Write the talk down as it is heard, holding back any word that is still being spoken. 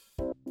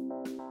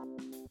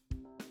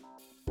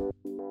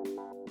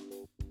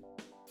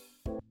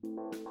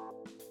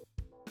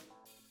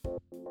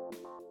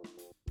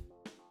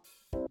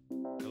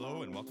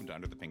Hello and welcome to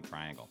Under the Pink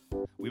Triangle.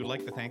 We would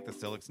like to thank the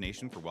Syilx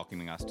Nation for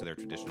welcoming us to their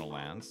traditional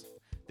lands.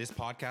 This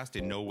podcast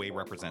in no way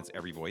represents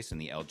every voice in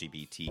the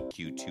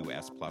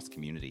LGBTQ2S+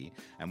 community,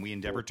 and we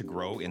endeavor to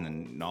grow in the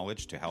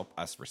knowledge to help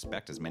us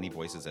respect as many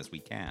voices as we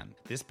can.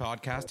 This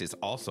podcast is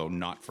also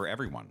not for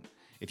everyone.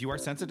 If you are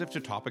sensitive to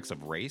topics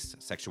of race,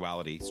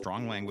 sexuality,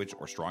 strong language,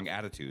 or strong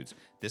attitudes,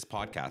 this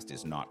podcast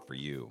is not for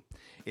you.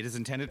 It is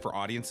intended for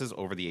audiences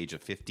over the age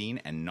of 15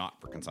 and not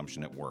for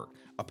consumption at work.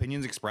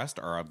 Opinions expressed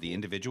are of the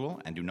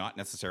individual and do not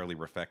necessarily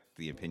reflect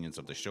the opinions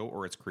of the show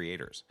or its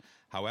creators.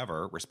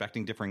 However,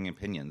 respecting differing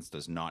opinions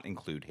does not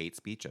include hate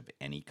speech of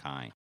any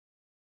kind.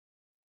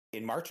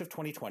 In March of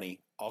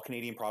 2020, all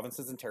Canadian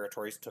provinces and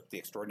territories took the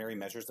extraordinary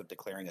measures of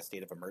declaring a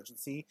state of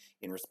emergency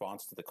in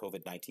response to the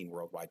COVID-19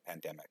 worldwide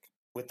pandemic.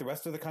 With the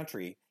rest of the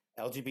country,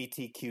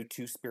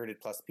 LGBTQ2 spirited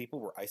plus people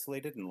were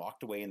isolated and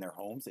locked away in their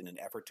homes in an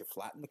effort to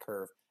flatten the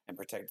curve and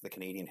protect the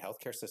Canadian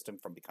healthcare system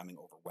from becoming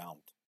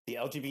overwhelmed. The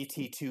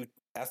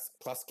LGBTQ2S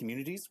plus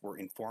communities were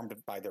informed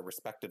by their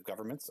respective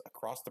governments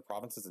across the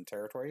provinces and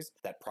territories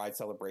that pride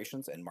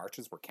celebrations and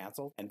marches were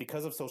cancelled, and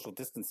because of social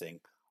distancing,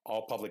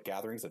 all public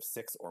gatherings of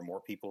 6 or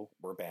more people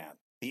were banned.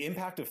 The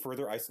impact of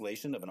further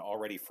isolation of an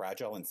already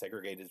fragile and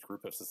segregated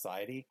group of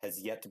society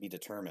has yet to be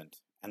determined,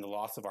 and the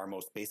loss of our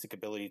most basic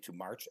ability to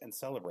march and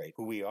celebrate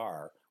who we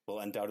are will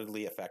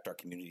undoubtedly affect our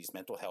community's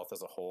mental health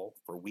as a whole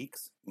for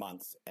weeks,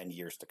 months, and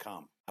years to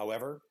come.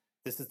 However,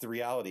 this is the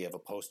reality of a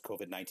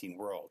post-COVID-19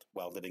 world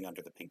while living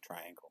under the Pink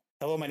Triangle.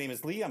 Hello, my name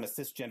is Lee. I'm a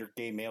cisgendered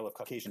gay male of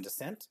Caucasian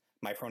descent.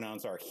 My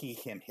pronouns are he,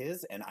 him,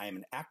 his, and I am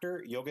an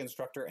actor, yoga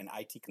instructor, and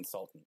IT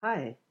consultant.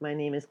 Hi, my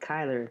name is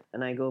Kyler,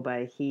 and I go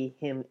by he,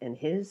 him, and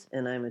his,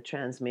 and I'm a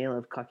trans male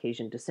of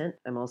Caucasian descent.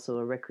 I'm also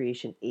a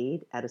recreation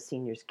aide at a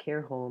seniors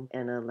care home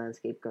and a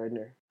landscape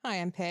gardener. Hi,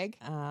 I'm Peg.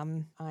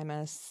 I'm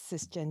a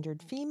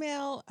cisgendered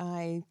female.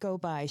 I go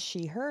by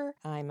she, her.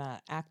 I'm an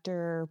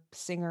actor,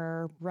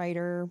 singer,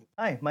 writer.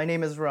 Hi, my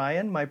name is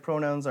Ryan. My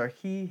pronouns are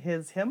he,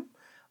 his, him.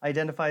 I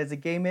identify as a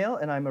gay male,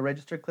 and I'm a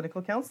registered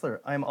clinical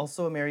counselor. I'm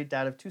also a married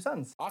dad of 2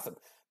 sons. Awesome.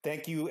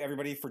 Thank you,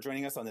 everybody, for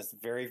joining us on this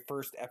very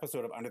first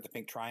episode of Under the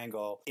Pink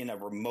Triangle in a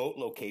remote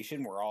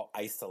location. We're all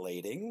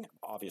isolating,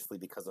 obviously,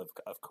 because of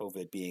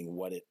COVID being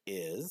what it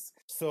is.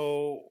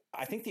 So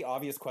I think the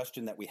obvious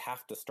question that we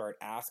have to start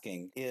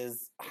asking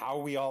is, how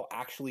are we all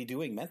actually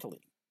doing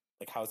mentally?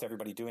 Like, how's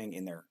everybody doing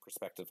in their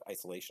prospective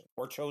isolation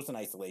or chosen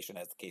isolation,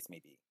 as the case may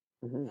be?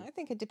 Mm-hmm. I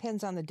think it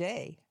depends on the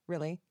day,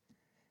 really.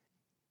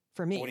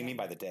 For me. What do you mean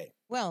by the day?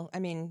 Well, I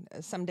mean,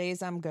 some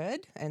days I'm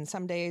good, and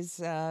some days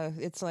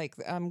it's like,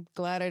 I'm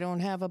glad I don't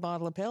have a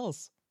bottle of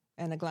pills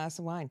and a glass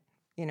of wine,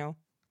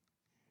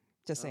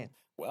 just saying.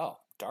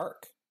 Well,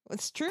 dark.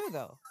 It's true,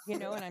 though,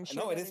 and I'm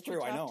sure no, it is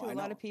true. I know. To a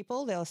lot of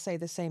people, they'll say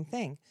the same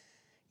thing.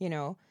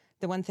 The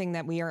one thing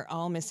that we are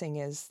all missing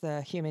is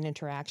the human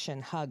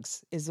interaction.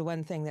 Hugs is the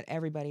one thing that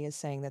everybody is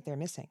saying that they're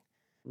missing.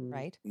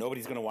 Right?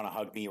 Nobody's going to want to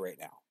hug me right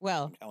now.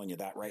 Well, I'm telling you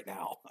that right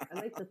now. I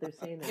like that they're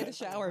saying that. Get a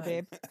shower,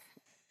 babe.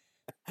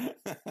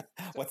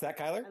 What's that,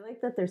 Kyler? I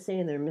like that they're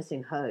saying they're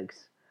missing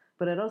hugs,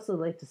 but I'd also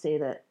like to say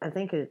that I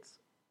think it's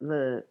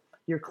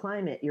your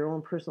climate, your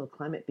own personal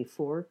climate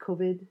before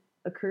COVID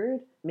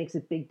occurred makes a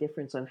big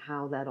difference on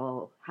how that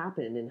all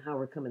happened and how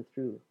we're coming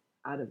through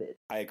out of it.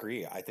 I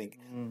agree. I think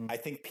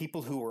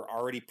people who were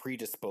already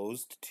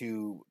predisposed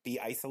to be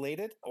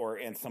isolated,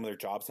 and some of their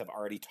jobs have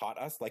already taught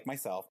us, like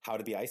myself, how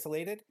to be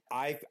isolated.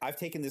 I've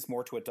taken this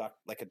more to a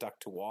duck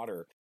to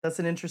water. That's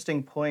an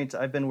interesting point.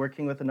 I've been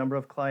working with a number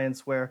of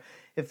clients where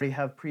if they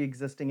have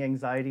pre-existing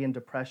anxiety and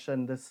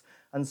depression, this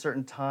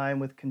uncertain time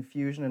with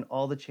confusion and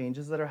all the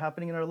changes that are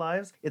happening in our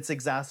lives, it's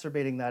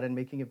exacerbating that and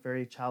making it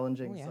very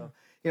challenging. Oh, yeah.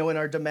 So, when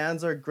our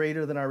demands are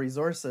greater than our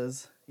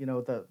resources, in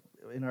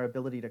our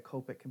ability to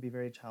cope, it can be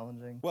very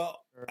challenging.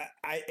 Well,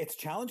 it's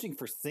challenging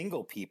for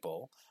single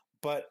people,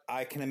 but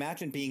I can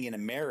imagine being in a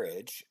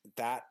marriage,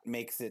 that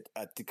makes it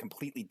a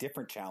completely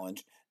different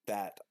challenge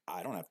that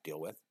I don't have to deal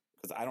with.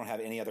 Because I don't have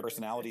any other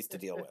personalities to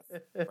deal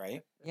with,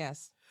 right?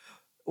 Yes.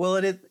 Well,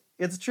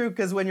 it's true,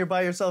 because when you're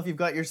by yourself, you've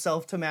got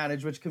yourself to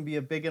manage, which can be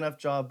a big enough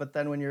job. But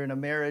then when you're in a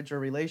marriage or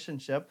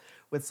relationship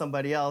with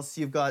somebody else,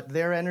 you've got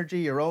their energy,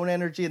 your own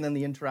energy, and then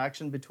the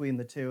interaction between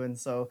the two. And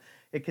so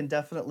it can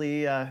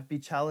definitely be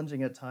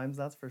challenging at times,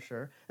 that's for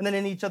sure. And then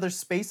in each other's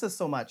spaces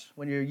so much,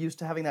 when you're used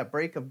to having that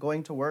break of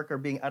going to work or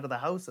being out of the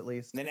house at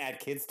least. And then add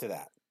kids to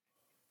that.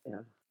 Yeah.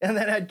 And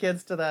then add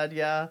kids to that,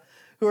 yeah,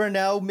 who are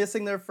now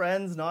missing their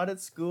friends, not at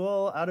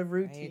school, out of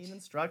routine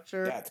and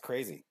structure. Yeah, it's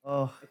crazy.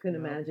 Oh, I couldn't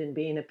imagine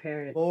being a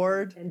parent.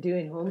 Bored. And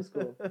doing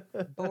homeschool.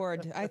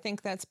 Bored. I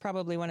think that's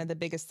probably one of the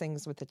biggest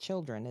things with the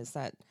children is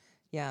that,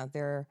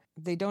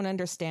 they don't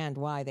understand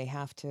why they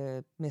have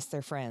to miss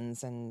their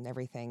friends and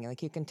everything.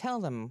 Like, you can tell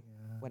them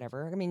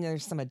whatever. I mean,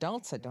 there's some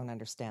adults that don't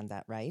understand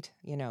that, right?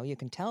 You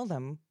can tell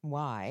them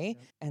why,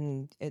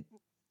 and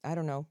I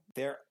don't know.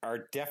 There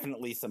are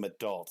definitely some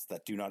adults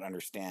that do not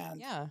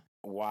understand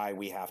why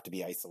we have to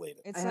be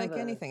isolated. It's like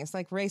anything. It's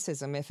like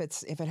racism. If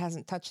it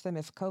hasn't touched them,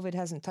 if COVID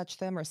hasn't touched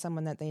them or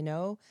someone that they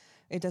know,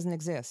 it doesn't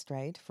exist,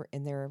 right?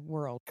 In their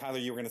world.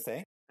 Kyler, you were going to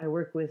say? I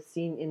work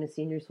in a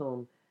seniors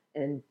home,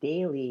 and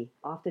daily,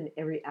 often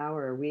every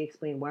hour, we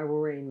explain why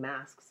we're wearing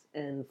masks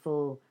and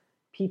full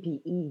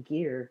PPE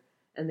gear,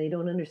 and they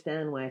don't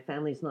understand why a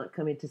family's not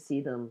coming to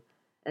see them.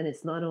 And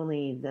it's not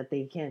only that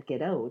they can't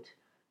get out,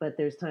 but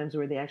there's times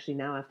where they actually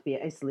now have to be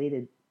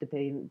isolated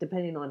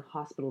depending on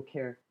hospital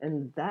care.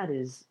 And that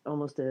is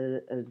almost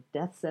a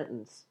death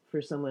sentence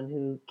for someone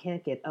who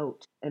can't get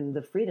out. And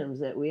the freedoms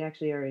that we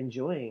actually are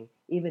enjoying,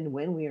 even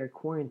when we are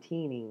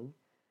quarantining,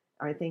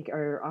 I think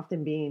are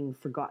often being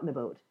forgotten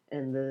about.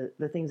 And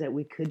the things that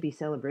we could be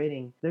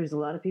celebrating, there's a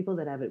lot of people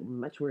that have it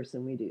much worse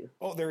than we do.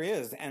 Oh, there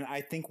is. And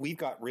I think we've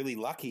got really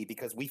lucky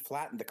because we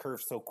flattened the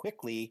curve so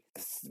quickly.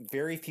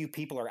 Very few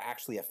people are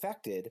actually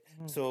affected.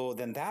 Mm-hmm. So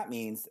then that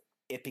means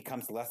it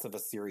becomes less of a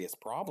serious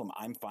problem,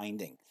 I'm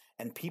finding.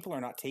 And people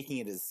are not taking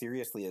it as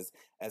seriously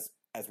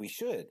as we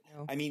should.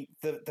 No. I mean,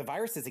 the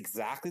virus is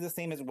exactly the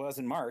same as it was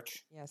in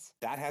March. Yes.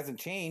 That hasn't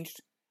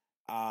changed.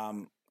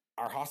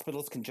 Our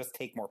hospitals can just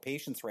take more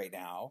patients right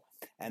now.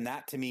 And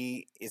that, to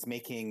me, is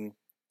making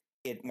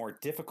it more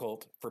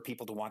difficult for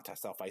people to want to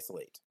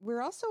self-isolate.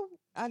 We're also,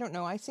 I don't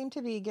know, I seem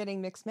to be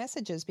getting mixed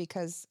messages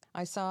because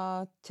I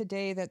saw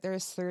today that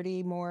there's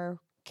 30 more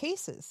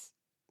cases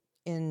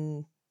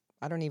in,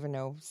 I don't even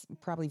know,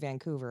 probably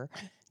Vancouver,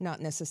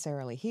 not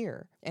necessarily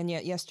here. And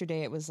yet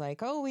yesterday it was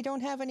like, oh, we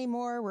don't have any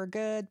more, we're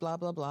good, blah,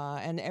 blah, blah.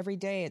 And every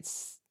day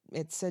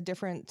it's a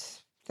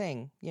different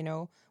thing, you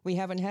know. We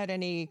haven't had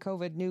any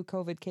new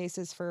COVID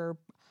cases for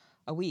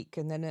a week.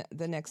 And then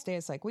the next day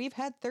it's like, we've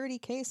had 30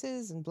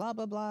 cases and blah,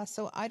 blah, blah.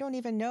 So I don't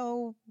even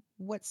know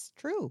what's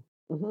true.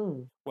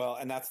 Mm-hmm. Well,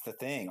 and that's the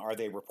thing. Are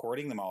they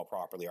reporting them all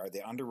properly? Are they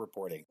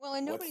underreporting? Well,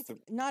 and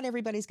not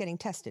everybody's getting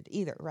tested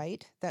either,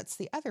 right? That's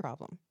the other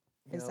problem,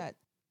 is that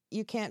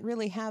you can't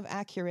really have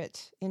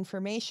accurate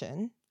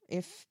information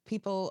if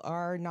people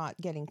are not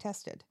getting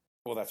tested.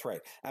 Well, that's right.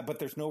 But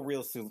there's no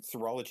real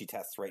serology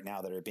tests right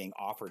now that are being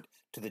offered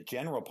to the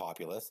general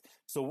populace.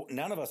 So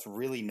none of us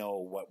really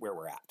know where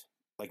we're at.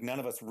 Like, none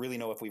of us really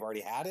know if we've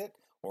already had it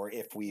or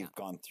if we've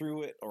gone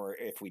through it or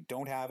if we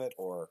don't have it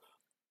or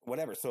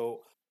whatever.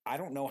 So I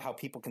don't know how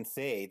people can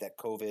say that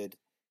COVID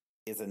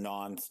is a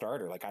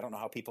non-starter. Like, I don't know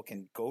how people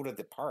can go to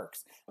the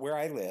parks. Where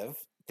I live,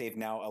 they've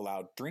now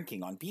allowed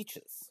drinking on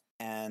beaches.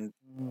 And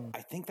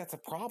I think that's a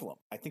problem.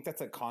 I think that's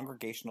a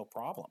congregational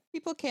problem.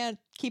 People can't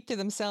keep to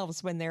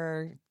themselves when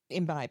they're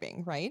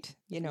imbibing, right?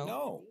 You know,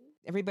 no.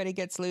 Everybody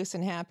gets loose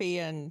and happy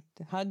and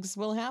hugs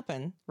will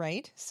happen,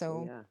 right?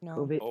 So,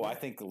 I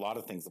think a lot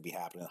of things will be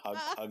happening.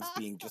 Hugs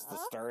being just the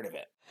start of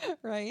it.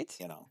 Right.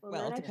 You know.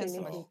 Well, that actually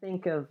makes me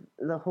think of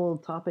the whole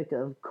topic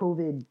of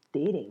COVID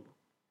dating.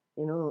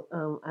 You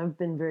know, I've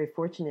been very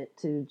fortunate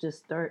to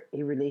just start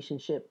a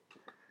relationship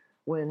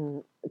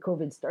when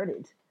COVID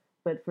started.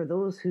 But for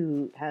those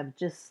who have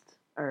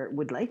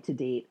would like to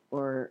date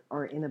or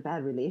are in a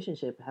bad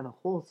relationship, have a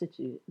whole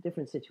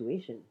different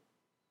situation.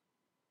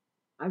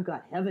 I've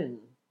got heaven,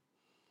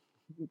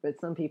 but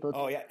some people.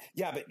 Oh yeah.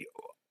 But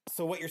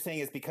so what you're saying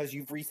is because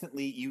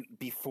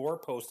before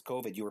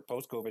post-COVID, you were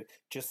post-COVID,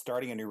 just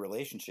starting a new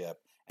relationship,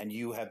 and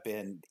you have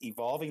been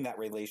evolving that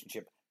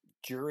relationship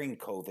during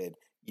COVID.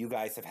 You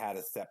guys have had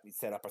to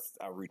set up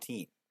a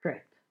routine,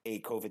 correct? A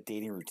COVID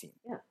dating routine,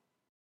 yeah,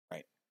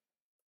 right.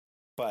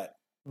 But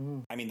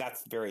I mean,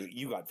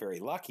 you got very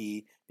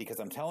lucky because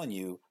I'm telling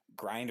you,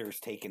 Grindr's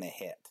taken a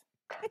hit.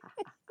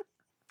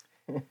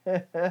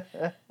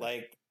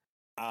 Like,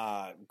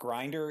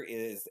 Grindr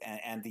is,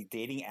 and the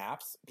dating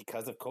apps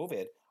because of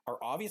COVID are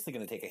obviously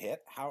going to take a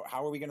hit. How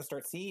are we going to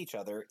start seeing each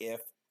other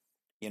if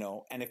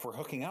we're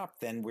hooking up,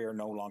 then we're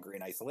no longer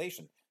in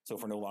isolation. So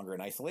if we're no longer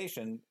in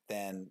isolation,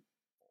 then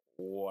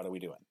what are we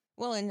doing?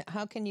 Well, and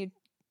how can you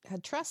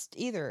trust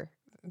either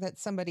that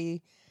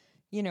somebody,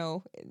 you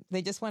know,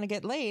 they just want to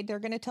get laid, they're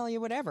going to tell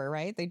you whatever,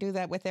 right? They do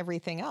that with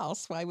everything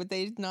else. Why would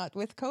they not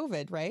with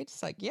COVID, right?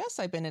 It's like, yes,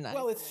 I've been in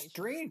isolation. Well, it's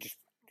strange.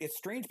 It's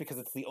strange because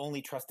it's the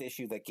only trust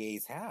issue that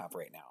gays have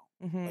right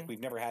now. Mm-hmm. Like, we've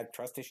never had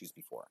trust issues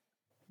before,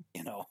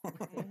 you know?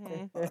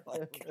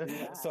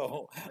 Mm-hmm.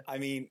 So, I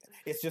mean,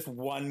 it's just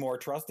one more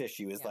trust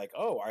issue is like,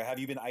 oh, have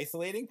you been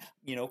isolating?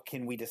 You know,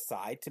 can we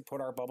decide to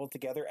put our bubble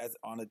together as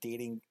on a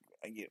dating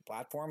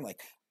platform?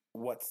 Like,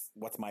 what's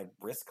my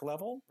risk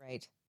level?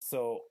 Right.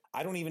 So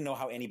I don't even know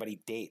how anybody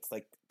dates.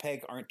 Like,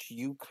 Peg, aren't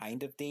you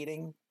kind of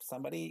dating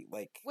somebody?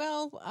 Like,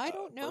 well, I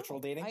don't know.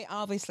 Virtual dating?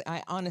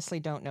 I honestly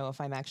don't know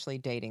if I'm actually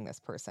dating this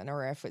person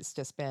or if it's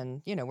just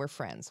been, you know, we're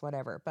friends,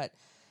 whatever. But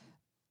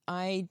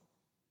I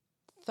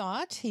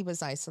thought he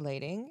was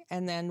isolating.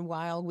 And then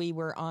while we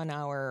were on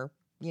our,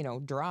 you know,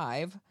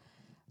 drive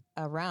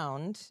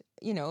around,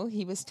 you know,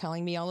 he was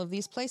telling me all of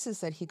these places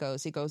that he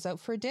goes. He goes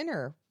out for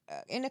dinner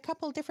in a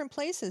couple of different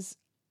places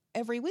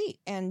every week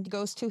and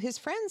goes to his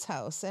friend's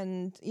house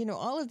and, you know,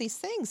 all of these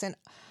things. And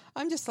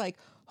I'm just like,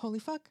 holy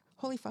fuck,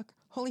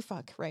 holy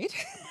fuck, right?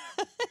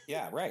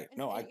 Yeah, right.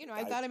 No, I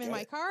got him in get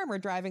my it. car and we're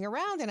driving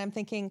around and I'm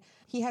thinking,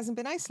 he hasn't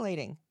been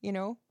isolating,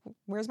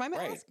 where's my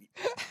mask?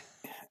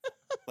 Right.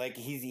 Like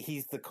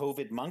he's the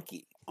COVID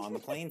monkey on the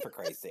plane, for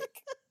Christ's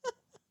sake.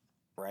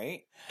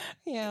 Right?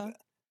 Yeah.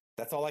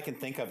 That's all I can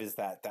think of is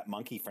that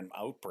monkey from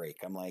Outbreak.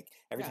 I'm like,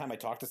 every time I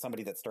talk to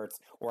somebody that starts,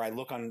 or I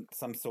look on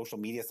some social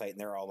media site and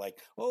they're all like,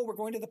 oh, we're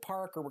going to the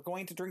park, or we're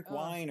going to drink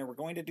wine, or we're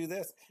going to do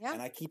this. Yeah.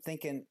 And I keep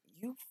thinking,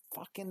 you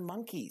fucking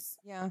monkeys.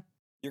 Yeah.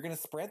 You're going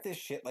to spread this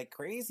shit like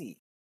crazy.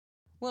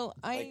 Well,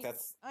 I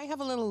have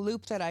a little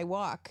loop that I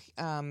walk,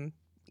 and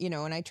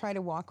I try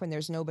to walk when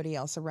there's nobody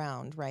else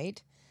around,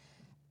 right?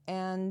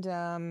 And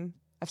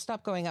I've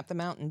stopped going up the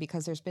mountain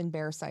because there's been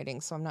bear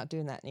sightings, so I'm not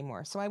doing that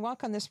anymore. So I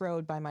walk on this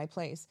road by my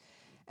place.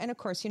 And of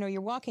course,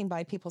 you're walking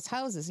by people's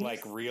houses.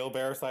 Like real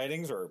bear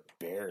sightings or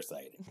bear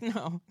sightings?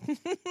 No,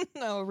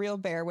 no, a real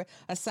bear, with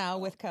a sow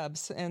with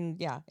cubs. And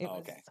yeah, it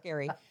was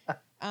scary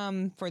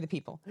for the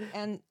people.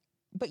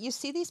 But you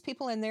see these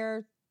people and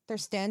they're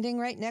standing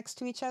right next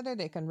to each other.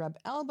 They can rub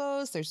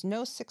elbows. There's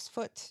no 6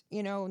 foot,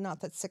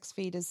 not that 6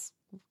 feet is,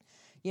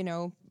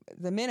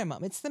 the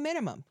minimum. It's the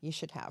minimum you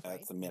should have.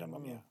 That's the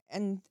minimum, yeah.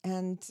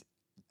 And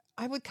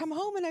I would come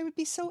home and I would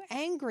be so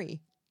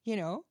angry,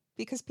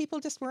 because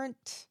people just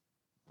weren't,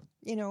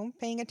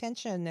 paying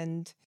attention.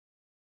 And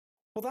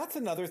well, that's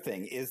another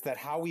thing, is that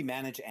how we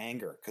manage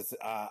anger. Because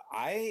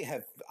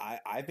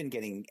I've been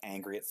getting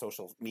angry at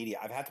social media.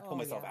 I've had to pull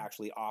myself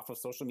actually off of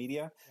social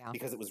media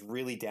because it was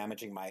really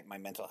damaging my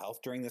mental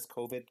health during this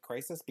COVID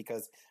crisis,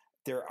 because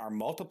there are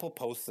multiple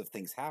posts of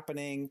things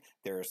happening.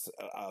 There's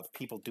of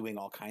people doing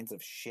all kinds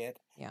of shit.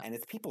 Yeah. And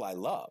it's people I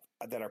love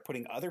that are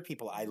putting other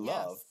people I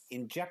love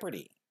in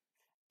jeopardy.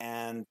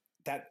 And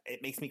that,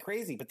 it makes me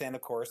crazy. But then,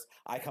 of course,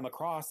 I come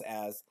across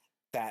as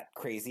that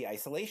crazy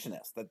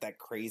isolationist, that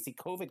crazy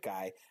COVID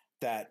guy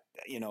that,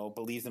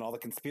 believes in all the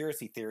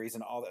conspiracy theories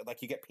and all that.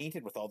 Like, you get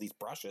painted with all these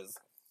brushes.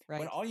 Right.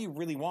 When all you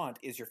really want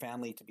is your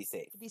family to be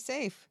safe. To be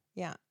safe,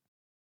 yeah.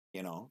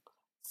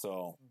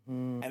 So,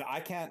 and I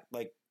can't,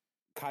 like,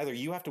 Kyler,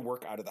 you have to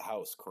work out of the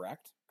house,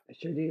 correct? I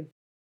sure do.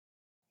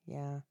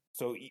 Yeah.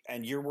 So,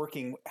 and you're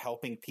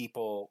helping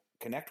people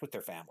connect with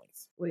their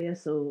families. Well, yeah,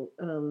 so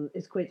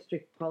it's quite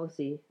strict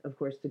policy, of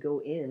course, to go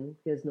in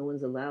because no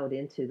one's allowed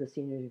into the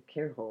senior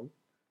care home.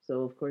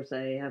 So, of course,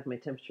 I have my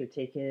temperature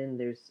taken.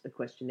 There's a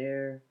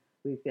questionnaire.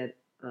 We've got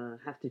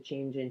have to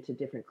change into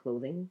different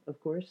clothing, of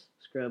course,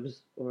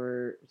 scrubs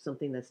or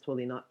something that's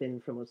totally not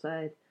been from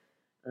outside.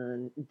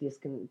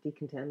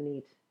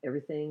 Decontaminate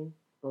everything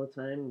all the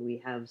time.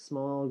 We have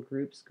small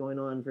groups going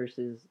on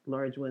versus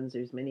large ones.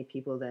 There's many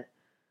people that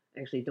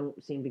actually don't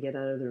seem to get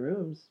out of their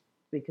rooms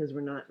because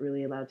we're not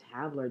really allowed to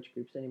have large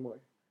groups anymore.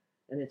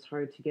 And it's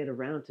hard to get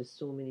around to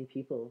so many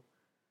people.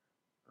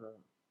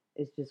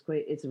 It's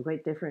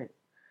quite different.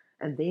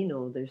 And they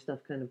know there's stuff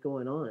kind of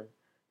going on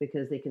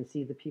because they can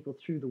see the people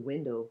through the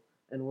window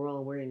and we're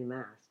all wearing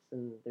masks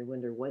and they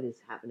wonder what is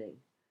happening.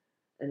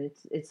 And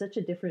it's such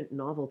a different,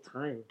 novel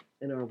time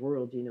in our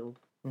world,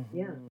 Mm-hmm.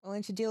 Yeah. Well,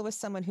 and to deal with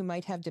someone who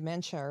might have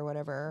dementia or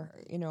whatever,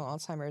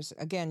 Alzheimer's,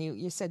 again,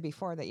 you said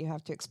before that you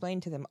have to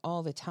explain to them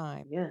all the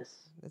time.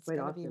 Yes. It's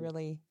going to be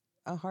really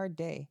a hard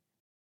day.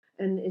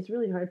 And it's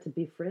really hard to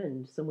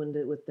befriend someone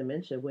with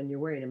dementia when you're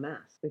wearing a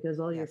mask because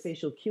all your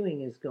facial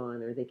cueing is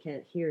gone or they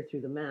can't hear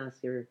through the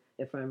mask. Or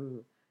if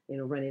I'm,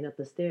 running up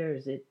the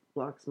stairs, it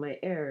blocks my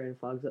air and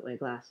fogs up my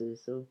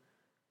glasses. So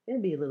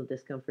it'd be a little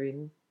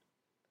discomforting.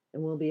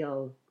 And we'll be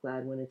all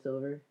glad when it's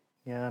over.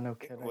 Yeah, no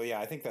kidding. Well, yeah,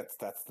 I think that's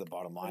the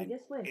bottom line.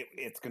 Guess what?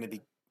 It's going to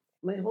be.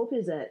 My hope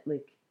is that,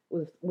 like,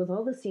 with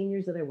all the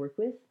seniors that I work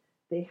with,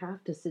 they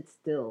have to sit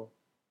still,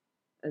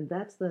 and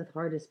that's the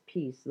hardest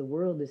piece. The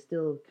world is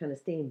still kind of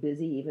staying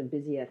busy, even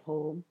busy at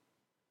home.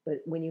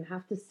 But when you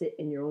have to sit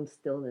in your own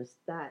stillness,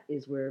 that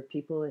is where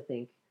people, I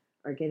think,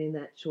 are getting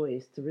that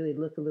choice to really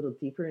look a little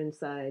deeper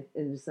inside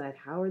and decide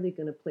how are they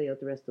going to play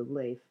out the rest of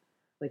life.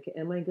 Like,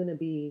 am I going to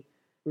be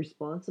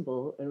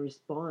responsible and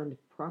respond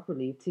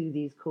properly to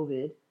these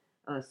COVID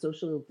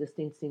social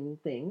distancing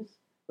things,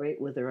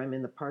 right? Whether I'm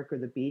in the park or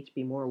the beach,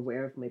 be more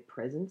aware of my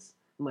presence,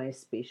 my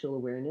spatial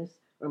awareness,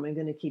 or am I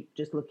going to keep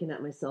just looking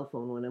at my cell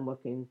phone when I'm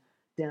walking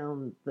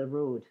down the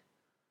road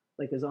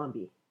like a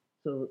zombie?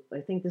 So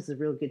I think this is a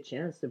real good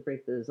chance to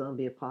break the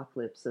zombie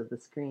apocalypse of the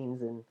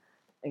screens and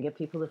get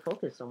people to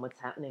focus on what's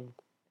happening.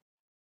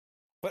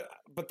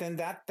 But then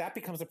that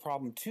becomes a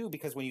problem too,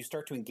 because when you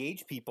start to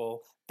engage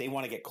people, they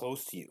want to get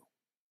close to you.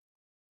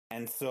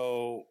 And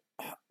so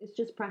it's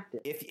just practice.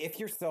 If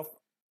yourself,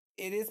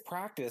 it is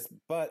practice.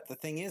 But the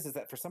thing is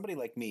that for somebody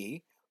like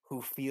me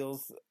who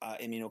feels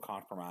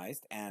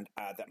immunocompromised and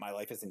that my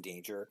life is in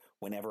danger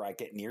whenever I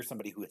get near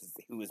somebody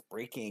who is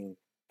breaking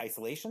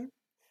isolation,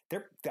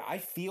 I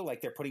feel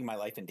like they're putting my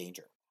life in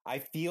danger. I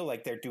feel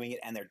like they're doing it,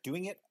 and they're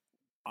doing it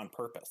on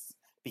purpose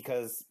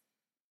because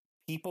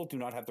people do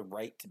not have the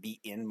right to be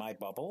in my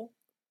bubble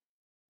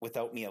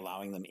without me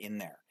allowing them in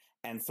there.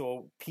 And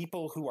so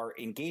people who are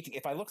engaging,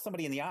 if I look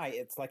somebody in the eye,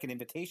 it's like an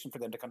invitation for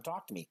them to come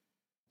talk to me.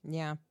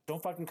 Yeah.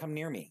 Don't fucking come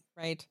near me.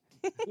 Right.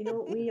 You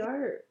know, we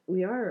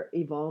are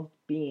evolved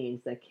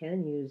beings that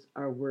can use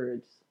our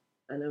words,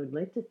 and I would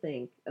like to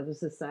think of a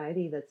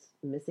society that's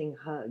missing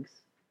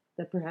hugs,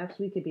 that perhaps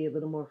we could be a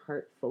little more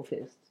heart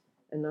focused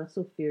and not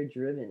so fear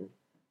driven,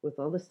 with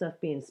all the stuff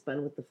being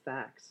spun with the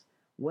facts.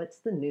 What's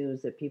the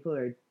news that people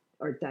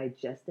are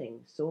digesting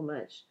so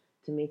much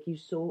to make you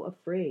so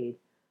afraid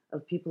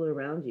of people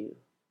around you,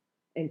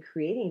 and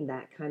creating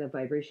that kind of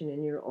vibration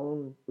in your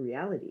own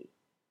reality,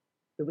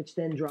 which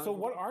then draws. So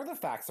what are the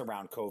facts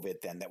around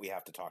COVID then that we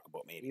have to talk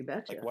about, maybe? You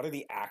betcha. Like, what are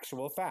the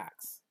actual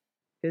facts?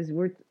 Because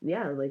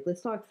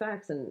let's talk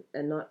facts and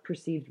not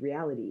perceived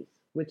realities.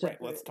 Which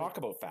right, let's talk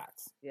about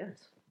facts.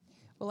 Yes.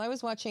 Well, I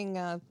was watching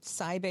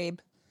Cybabe.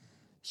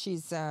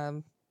 She's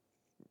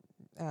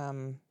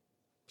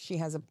she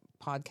has a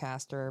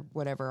podcast or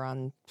whatever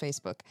on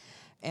Facebook,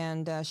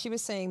 and she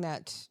was saying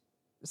that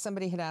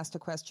somebody had asked a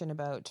question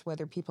about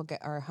whether people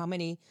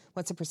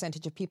what's the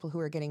percentage of people who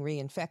are getting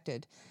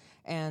reinfected,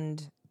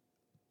 and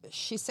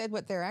she said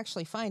what they're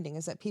actually finding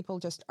is that people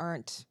just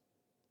aren't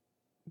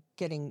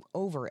getting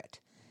over it.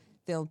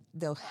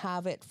 They'll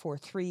have it for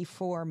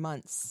 3-4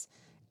 months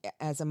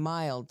as a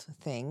mild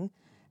thing,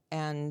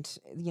 and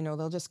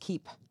they'll just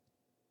keep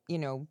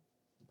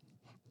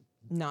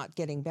not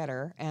getting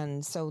better,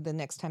 and so the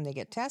next time they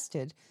get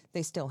tested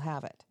they still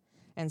have it,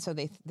 and so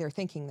they're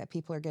thinking that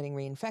people are getting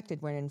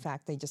reinfected when in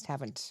fact they just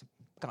haven't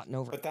gotten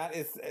over it.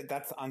 But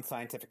that's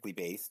unscientifically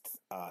based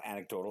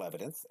anecdotal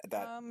evidence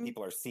that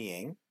people are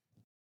seeing.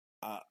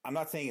 I'm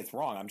not saying it's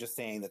wrong. I'm just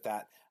saying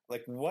that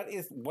like, what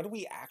do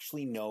we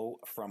actually know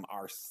from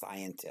our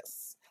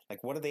scientists?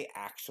 Like, what are they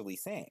actually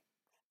saying?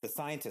 The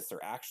scientists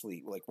are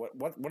actually like, what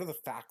are the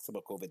facts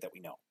about COVID that we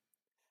know?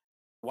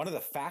 One of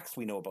the facts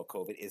we know about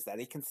COVID is that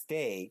it can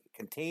stay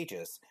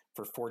contagious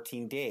for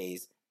 14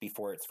 days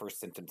before its first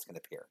symptoms can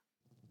appear.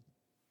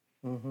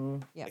 Mm-hmm.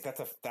 Yes.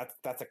 Like,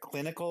 that's a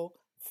clinical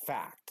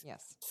fact.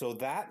 Yes. So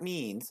that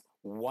means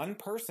one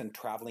person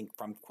traveling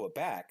from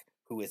Quebec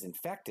who is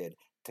infected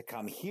to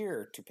come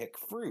here to pick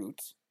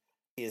fruit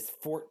is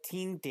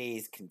 14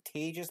 days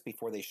contagious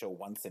before they show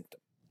one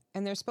symptom.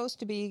 And they're supposed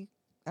to be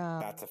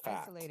that's a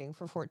fact. Isolating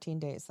for 14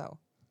 days, though.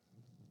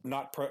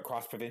 Not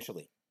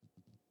cross-provincially.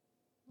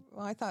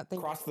 Well, I thought they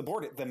across the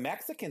board. The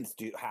Mexicans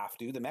have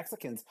to. The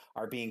Mexicans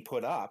are being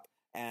put up,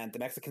 and the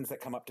Mexicans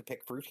that come up to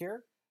pick fruit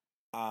here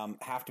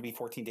have to be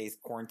 14 days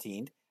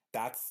quarantined.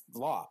 That's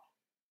law,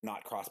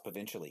 not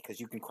cross-provincially, because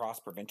you can cross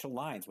provincial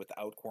lines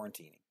without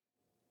quarantining.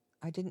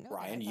 I didn't know.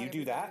 Ryan, you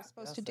do that? You're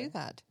supposed to do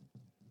that.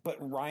 But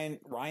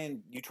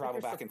Ryan, you travel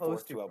back and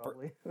forth to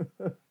Alberta.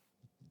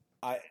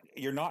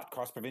 You're not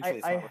cross-provincially.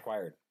 It's not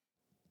required.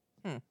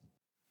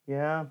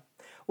 Yeah.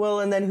 Well,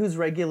 and then who's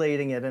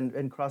regulating it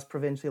and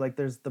cross-provincially? Like,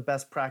 there's the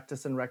best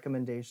practice and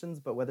recommendations,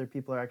 but whether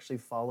people are actually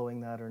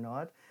following that or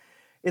not.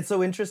 It's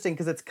so interesting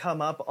because it's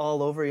come up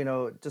all over,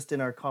 just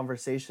in our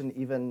conversation,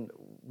 even,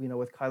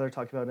 with Kyler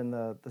talking about in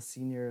the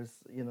seniors,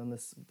 in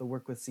the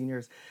work with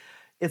seniors.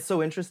 It's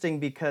so interesting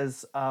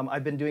because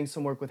I've been doing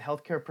some work with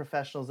healthcare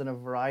professionals in a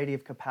variety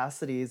of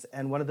capacities.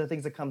 And one of the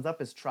things that comes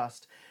up is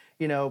trust.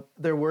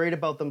 They're worried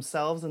about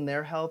themselves and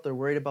their health. They're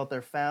worried about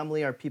their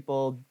family. Are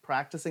people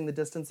practicing the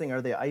distancing?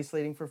 Are they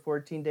isolating for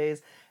 14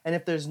 days? And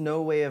if there's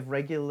no way of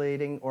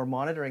regulating or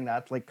monitoring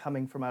that, like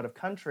coming from out of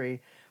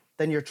country,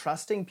 then you're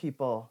trusting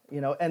people,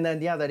 and then,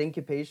 that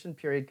incubation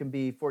period can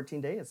be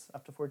 14 days,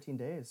 up to 14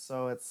 days.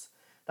 So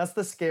that's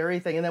the scary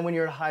thing. And then when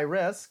you're at high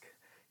risk,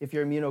 if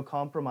you're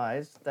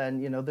immunocompromised, then,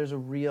 there's a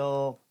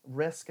real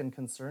risk and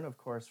concern, of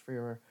course, for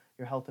your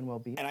health and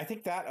well-being. And I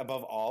think that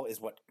above all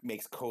is what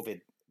makes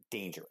COVID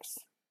dangerous,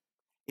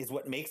 is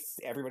what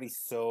makes everybody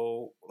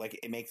so, like,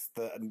 it makes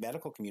the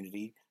medical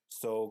community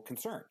so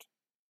concerned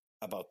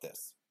about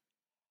this.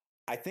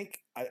 I think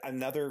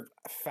another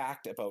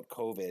fact about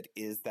COVID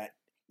is that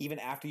even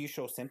after you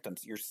show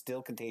symptoms, you're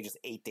still contagious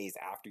 8 days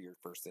after your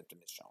first symptom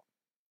is shown.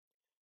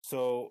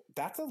 So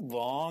that's a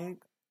long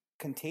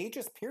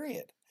contagious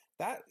period.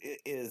 That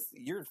is,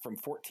 you're from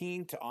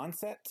 14 to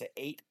onset to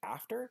 8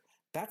 after.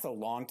 That's a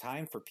long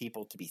time for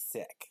people to be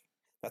sick.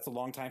 That's a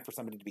long time for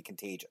somebody to be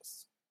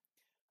contagious.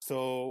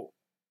 So,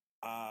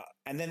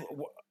 and then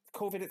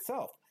COVID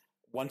itself.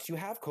 Once you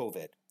have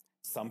COVID,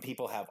 some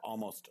people have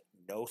almost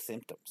no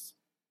symptoms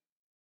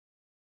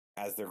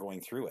as they're going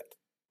through it.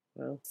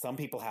 Well, some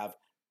people have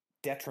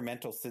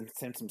detrimental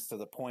symptoms to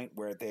the point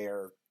where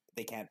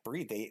they can't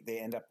breathe. They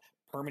end up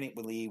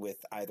permanently with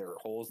either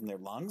holes in their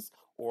lungs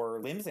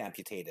or limbs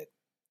amputated.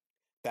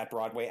 That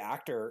Broadway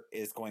actor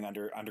is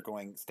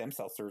undergoing stem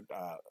cell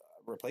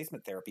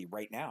replacement therapy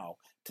right now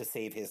to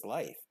save his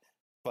life,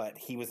 but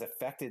he was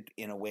affected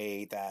in a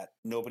way that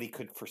nobody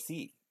could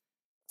foresee.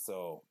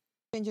 So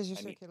changes your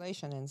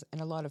circulation in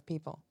a lot of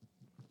people.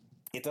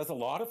 It does a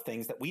lot of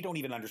things that we don't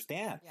even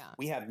understand. Yeah.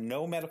 We have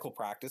no medical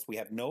practice. We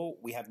have no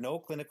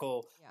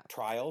clinical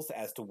trials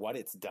as to what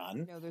it's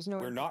done. No, there's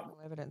no empirical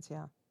evidence.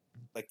 Yeah.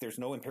 Like, there's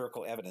no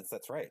empirical evidence.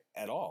 That's right,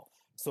 at all.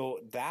 So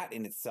that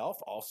in itself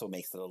also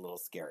makes it a little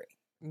scary.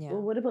 Yeah.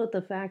 Well, what about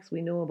the facts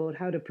we know about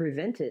how to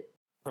prevent it?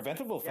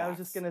 Preventable facts. Yeah, I was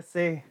just going to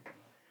say,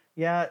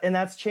 Yeah, and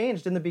that's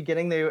changed. In the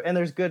beginning, and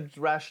there's good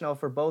rationale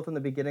for both. In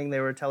the beginning, they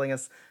were telling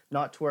us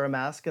not to wear a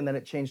mask, and then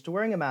it changed to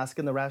wearing a mask,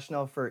 and the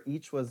rationale for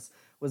each was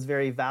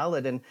very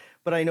valid.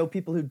 But I know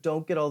people who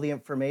don't get all the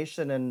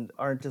information and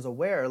aren't as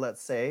aware,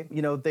 let's say,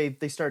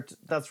 they start,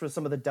 that's where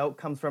some of the doubt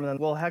comes from. And then,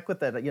 well, heck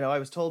with it. I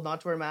was told not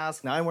to wear a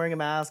mask. Now I'm wearing a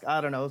mask.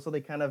 I don't know. So they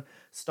kind of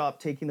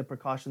stop taking the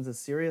precautions as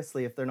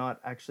seriously if they're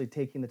not actually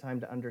taking the time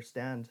to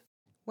understand.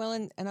 Well,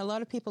 and a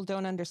lot of people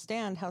don't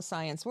understand how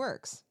science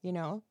works.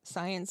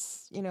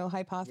 Science,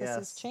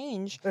 hypotheses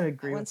change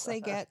once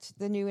they get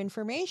the new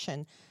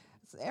information.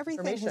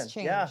 Everything has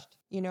changed.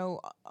 Yeah.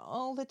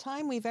 All the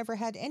time we've ever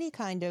had any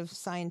kind of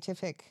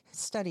scientific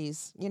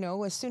studies,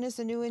 as soon as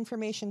the new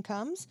information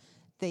comes,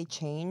 they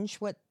change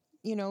what,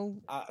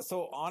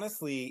 So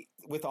honestly,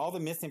 with all the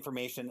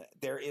misinformation,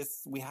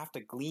 we have to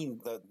glean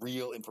the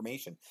real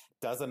information.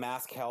 Does a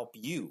mask help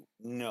you?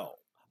 No.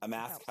 A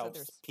mask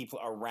helps people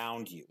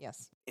around you.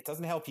 Yes. It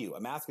doesn't help you.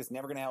 A mask is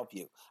never going to help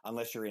you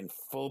unless you're in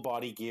full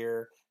body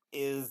gear.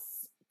 Is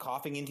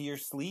coughing into your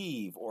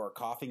sleeve or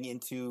coughing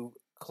into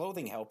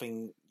clothing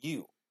helping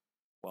you?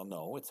 Well,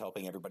 no, it's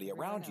helping everybody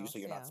around you so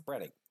you're not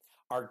spreading.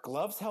 Are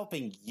gloves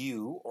helping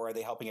you or are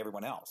they helping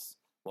everyone else?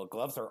 Well,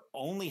 gloves are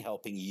only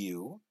helping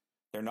you.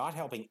 They're not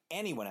helping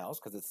anyone else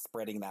because it's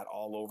spreading that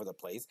all over the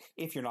place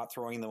if you're not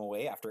throwing them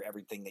away after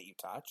everything that you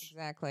touch.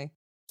 Exactly.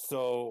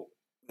 So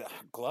the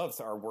gloves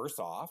are worse.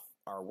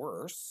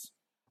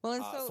 Well,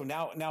 and so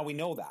now we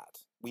know that.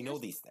 We know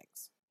these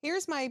things.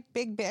 Here's my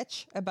big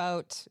bitch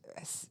about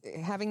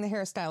having the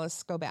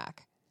hairstylists go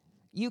back.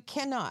 You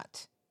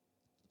cannot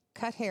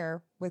cut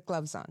hair with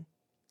gloves on.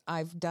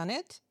 I've done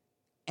it,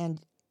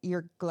 and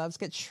your gloves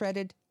get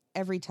shredded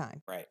every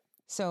time. Right.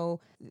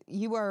 So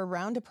you are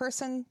around a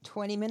person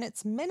 20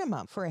 minutes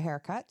minimum for a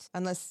haircut,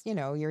 unless,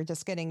 you're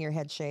just getting your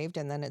head shaved,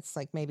 and then it's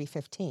like maybe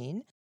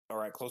 15. All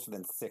right, closer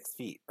than 6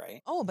 feet,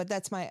 right? Oh, but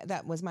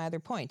that was my other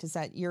point, is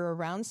that you're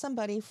around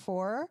somebody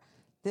for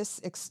this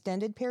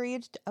extended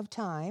period of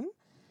time,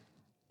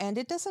 and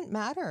it doesn't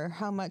matter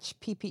how much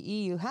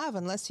PPE you have,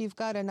 unless you've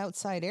got an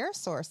outside air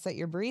source that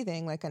you're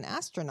breathing like an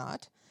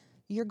astronaut,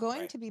 you're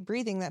going to be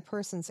breathing that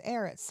person's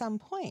air at some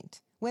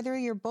point, whether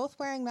you're both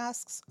wearing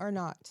masks or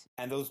not.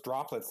 And those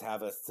droplets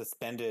have a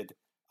suspended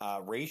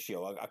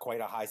ratio,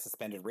 quite a high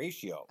suspended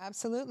ratio.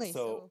 Absolutely.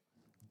 So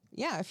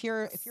yeah, if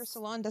your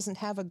salon doesn't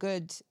have a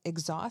good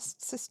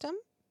exhaust system,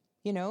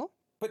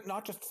 But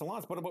not just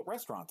salons. What about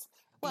restaurants?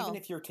 Well, even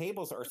if your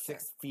tables are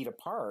 6 feet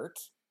apart,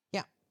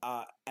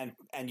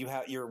 and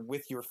you're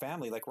with your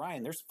family, like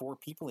Ryan, there's 4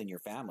 people in your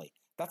family.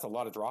 That's a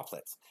lot of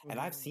droplets. And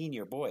I've seen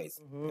your boys.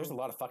 There's a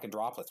lot of fucking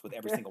droplets with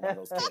every single one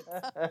of those kids.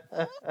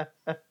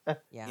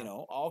 Yeah.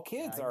 All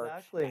kids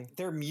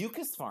they're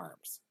mucus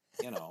farms,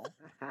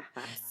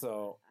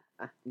 So.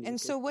 And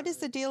so what is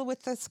the deal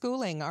with the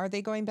schooling? Are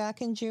they going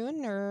back in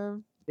June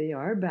or? They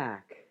are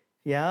back.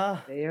 Yeah.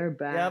 They are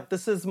back. Yep.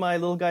 This is my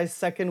little guy's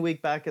second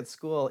week back at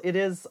school. It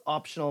is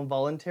optional and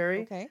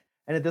voluntary. Okay.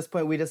 And at this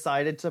point, we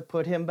decided to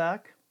put him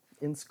back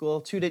in school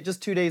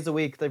just 2 days a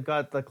week. They've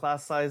got the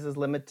class sizes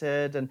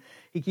limited, and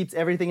he keeps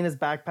everything in his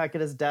backpack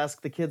at his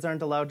desk. The kids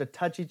aren't allowed to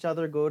touch each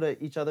other, go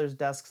to each other's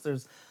desks.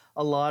 There's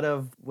a lot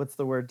of,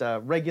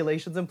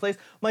 regulations in place.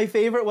 My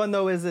favorite one,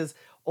 though, is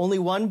only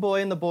one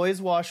boy in the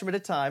boys' washroom at a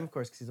time, of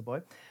course, because he's a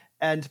boy.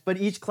 But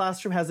each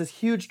classroom has this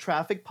huge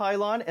traffic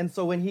pylon, and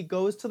so when he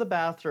goes to the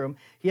bathroom,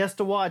 he has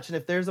to watch, and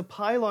if there's a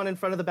pylon in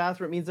front of the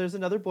bathroom, it means there's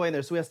another boy in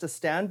there, so he has to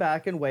stand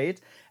back and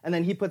wait, and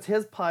then he puts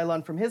his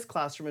pylon from his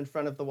classroom in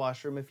front of the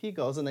washroom if he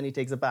goes, and then he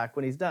takes it back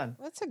when he's done.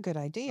 That's a good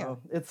idea.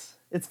 So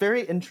it's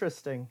very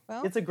interesting.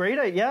 Well, it's a great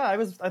idea.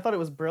 Yeah, I thought it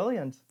was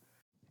brilliant.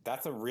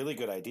 That's a really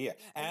good idea,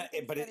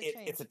 but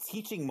it's a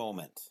teaching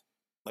moment.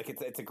 Like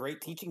it's a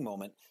great teaching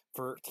moment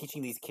for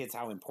teaching these kids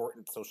how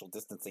important social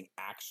distancing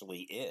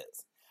actually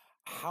is.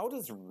 How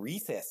does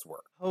recess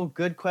work? Oh,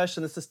 good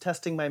question. This is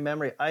testing my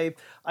memory.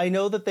 I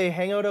know that they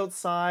hang out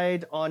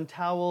outside on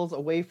towels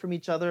away from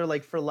each other,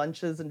 like for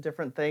lunches and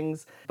different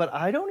things. But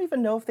I don't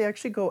even know if they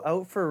actually go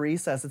out for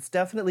recess. It's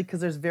definitely because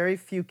there's very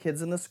few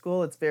kids in the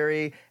school.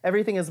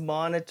 Everything is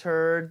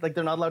monitored. Like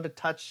they're not allowed to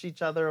touch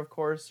each other, of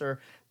course, or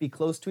be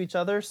close to each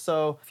other.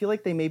 So I feel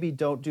like they maybe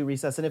don't do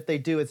recess. And if they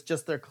do, it's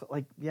just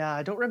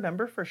I don't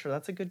remember for sure.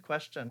 That's a good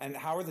question. And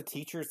how are the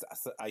teachers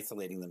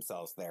isolating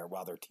themselves there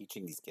while they're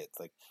teaching these kids?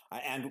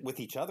 And with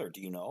each other,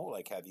 do you know?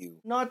 Have you?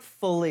 Not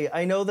fully.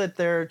 I know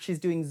that she's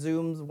doing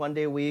Zooms one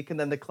day a week, and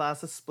then the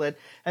class is split.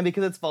 And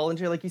because it's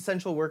voluntary,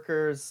 essential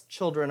workers'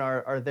 children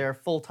are there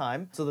full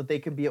time so that they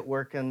can be at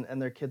work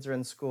and their kids are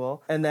in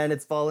school. And then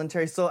it's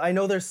voluntary. So I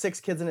know there's 6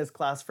 kids in his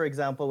class, for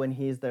example, when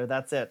he's there.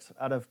 That's it.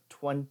 Out of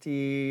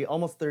 20,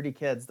 almost 30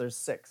 kids, there's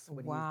 6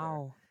 when he's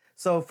there.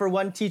 So for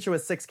one teacher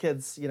with 6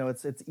 kids,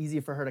 it's easy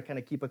for her to kind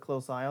of keep a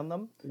close eye on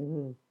them.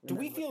 Mm-hmm. Do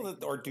we feel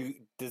that, or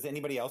does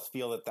anybody else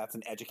feel that that's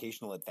an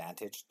educational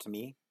advantage to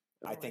me?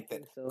 I think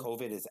that so.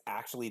 COVID is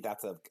actually,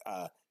 that's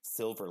a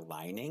silver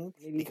lining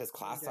Maybe because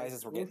class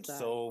sizes were getting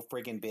so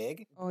friggin'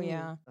 big. Oh,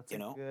 yeah. That's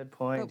a good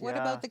point. But what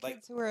about the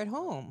kids who are at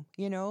home?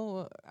 You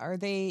know, are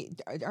they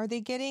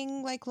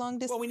getting like long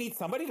distance? Well, we need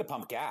somebody to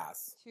pump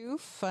gas. Too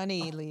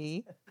funny,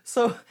 Lee.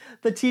 So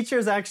the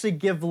teachers actually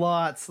give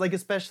lots, like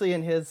especially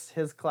in his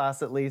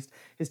class at least.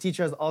 His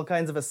teacher has all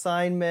kinds of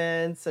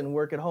assignments and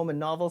work at home and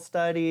novel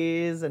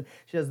studies, and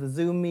she has the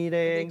Zoom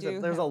meetings.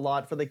 There's a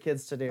lot for the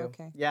kids to do.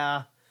 Okay.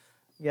 Yeah.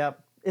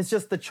 Yep. It's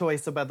just the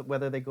choice about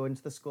whether they go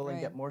into the school and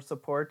Right. get more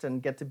support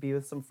and get to be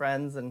with some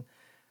friends. And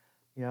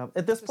yeah,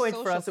 at this point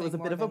for us, it was a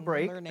bit of a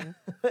break.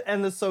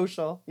 And the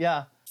social,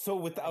 yeah. So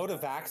without a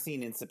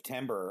vaccine in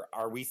September,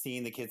 are we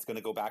seeing the kids going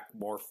to go back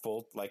more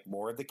full, like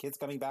more of the kids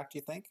coming back, do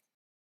you think?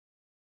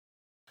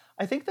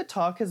 I think the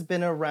talk has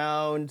been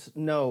around,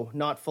 no,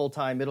 not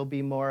full-time. It'll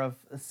be more of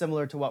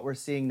similar to what we're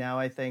seeing now,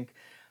 I think.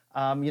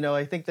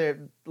 I think there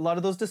a lot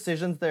of those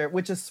decisions there,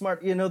 which is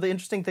smart. The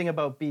interesting thing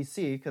about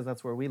BC, because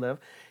that's where we live,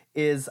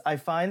 is I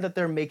find that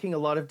they're making a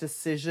lot of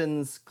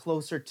decisions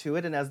closer to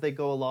it and as they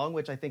go along,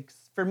 which I think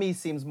for me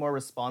seems more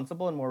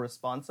responsible and more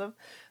responsive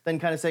than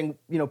kind of saying,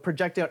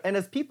 projecting out. And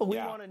as people, we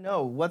want to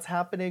know what's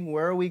happening,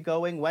 where are we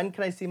going, when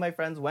can I see my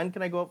friends, when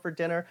can I go out for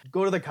dinner,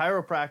 go to the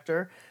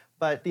chiropractor.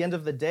 But at the end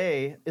of the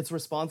day, it's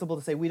responsible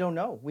to say, we don't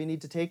know. We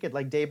need to take it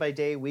like day by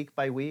day, week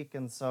by week.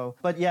 And so,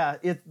 but yeah,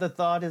 the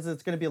thought is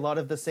it's going to be a lot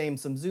of the same.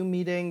 Some Zoom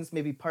meetings,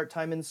 maybe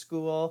part-time in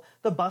school.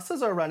 The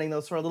buses are running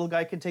though, so our little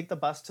guy can take the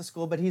bus to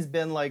school, but he's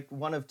been like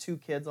one of 2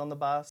 kids on the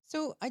bus.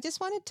 So I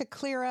just wanted to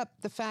clear up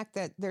the fact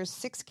that there's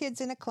 6 kids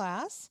in a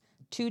class,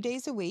 2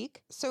 days a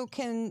week. So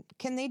can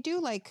they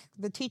do like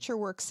the teacher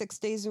works 6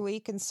 days a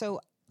week? And so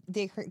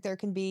there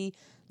can be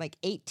like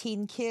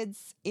 18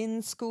 kids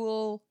in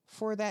school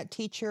for that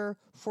teacher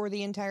for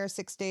the entire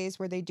 6 days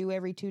where they do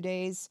every 2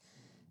 days,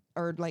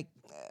 or like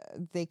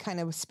they kind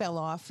of spell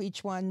off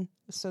each one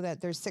so that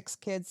there's 6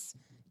 kids,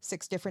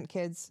 6 different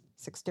kids,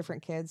 6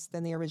 different kids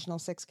than the original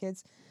 6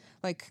 kids.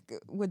 Like,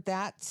 would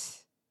that...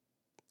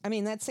 I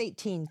mean, that's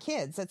 18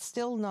 kids. That's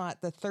still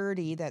not the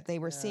 30 that they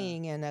were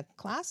seeing in a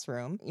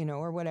classroom,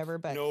 or whatever.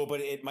 But no,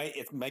 but it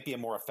might be a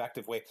more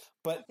effective way.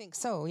 But I think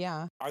so,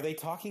 yeah. Are they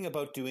talking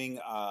about doing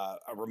a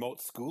remote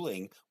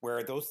schooling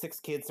where those 6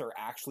 kids are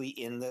actually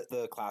in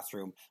the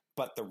classroom,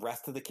 but the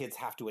rest of the kids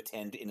have to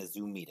attend in a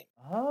Zoom meeting?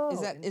 Oh,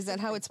 is that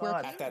how it's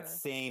working? At that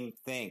same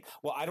thing.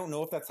 Well, I don't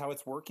know if that's how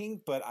it's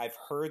working, but I've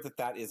heard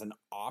that is an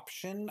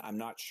option. I'm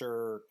not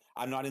sure.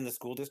 I'm not in the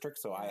school district,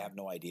 so I have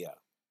no idea.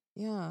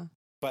 Yeah.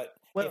 But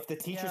if the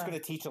teacher's going to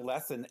teach a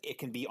lesson, it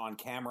can be on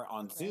camera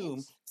on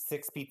Zoom,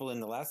 6 people in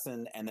the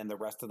lesson, and then the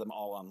rest of them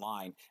all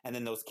online. And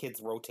then those kids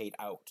rotate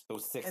out.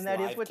 Those 6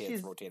 live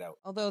kids rotate out.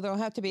 Although there'll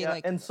have to be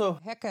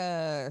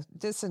HECA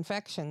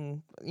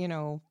disinfection,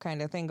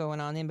 kind of thing going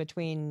on in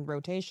between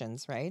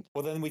rotations, right?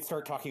 Well, then we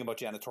start talking about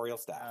janitorial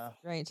staff.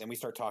 Right. Then we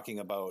start talking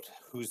about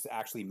who's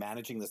actually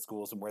managing the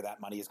schools and where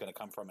that money is going to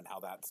come from and how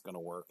that's going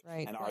to work.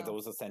 Right. And are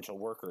those essential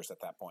workers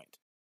at that point?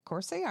 Of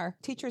course they are.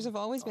 Teachers have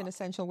always been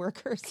essential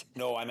workers.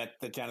 No, I meant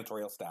the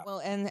janitorial staff. Well,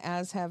 and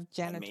as have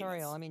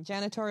janitorial. I mean,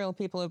 janitorial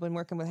people have been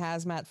working with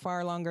hazmat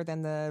far longer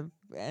than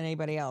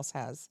anybody else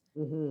has.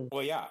 Mm-hmm.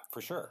 Well, yeah, for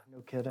sure.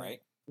 No kidding.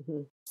 Right?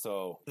 Mm-hmm.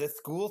 So the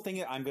school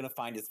thing I'm going to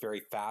find is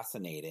very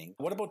fascinating.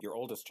 What about your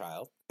oldest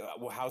child?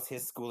 How's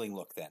his schooling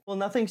look then? Well,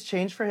 nothing's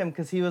changed for him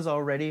because he was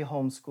already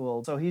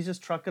homeschooled. So he's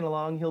just trucking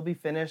along. He'll be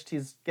finished.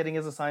 He's getting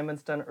his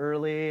assignments done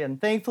early. And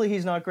thankfully,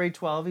 he's not grade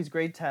 12. He's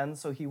grade 10.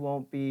 So he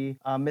won't be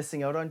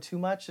missing out on too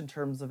much in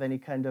terms of any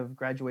kind of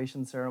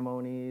graduation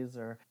ceremonies.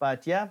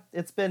 But yeah,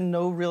 it's been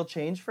no real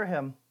change for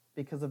him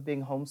because of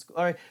being homeschooled.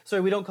 All right,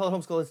 sorry, we don't call it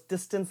homeschool. It's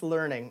distance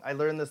learning. I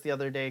learned this the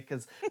other day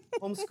because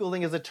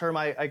homeschooling is a term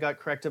I got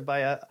corrected by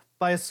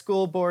a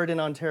school board in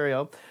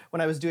Ontario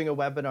when I was doing a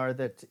webinar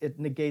that it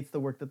negates the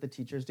work that the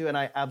teachers do. And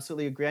I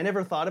absolutely agree. I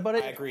never thought about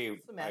it. I agree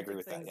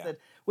with that, yeah.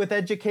 With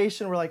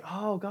education, we're like,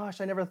 oh gosh,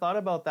 I never thought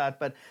about that.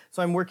 But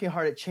so I'm working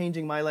hard at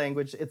changing my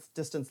language. It's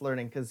distance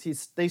learning because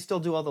they still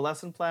do all the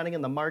lesson planning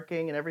and the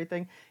marking and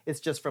everything. It's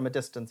just from a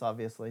distance,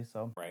 obviously.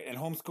 So right. And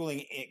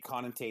homeschooling, it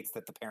connotates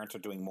that the parents are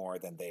doing more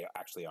than they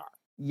actually are.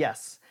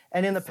 Yes.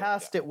 And in the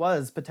past, it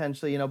was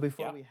potentially,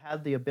 before we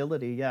had the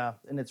ability. Yeah.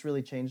 And it's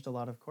really changed a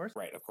lot, of course.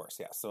 Right. Of course.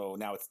 Yeah. So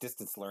now it's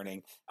distance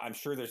learning. I'm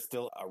sure there's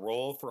still a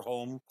role for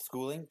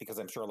homeschooling because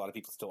I'm sure a lot of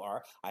people still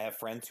are. I have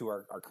friends who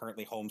are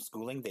currently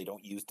homeschooling. They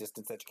don't use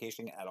distance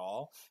education at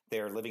all.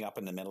 They're living up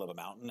in the middle of a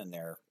mountain and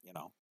they're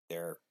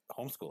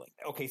homeschooling.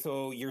 Okay,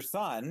 so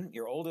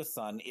your oldest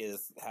son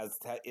is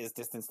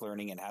distance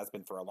learning and has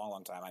been for a long,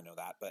 long time. I know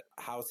that, but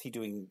how's he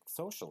doing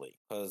socially?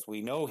 Because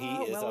we know he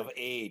is of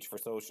age for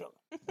social.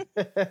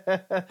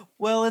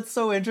 Well, it's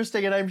so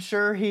interesting, and I'm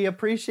sure he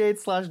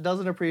appreciates /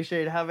 doesn't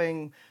appreciate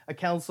having a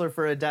counselor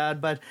for a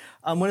dad. But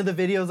one of the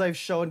videos I've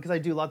shown, because I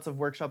do lots of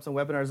workshops and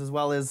webinars as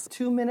well, is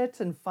 2-minute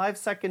and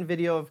 5-second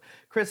video of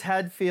Chris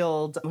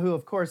Hadfield, who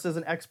of course is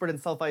an expert in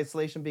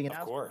self-isolation, being an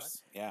astronaut. Of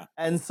course, yeah.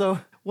 And so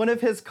one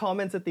of his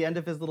comments at the the end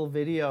of his little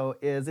video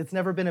is, it's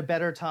never been a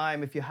better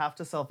time if you have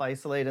to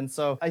self-isolate. And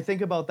so I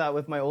think about that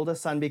with my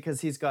oldest son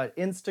because he's got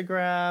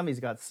Instagram, he's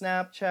got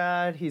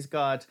Snapchat, he's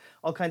got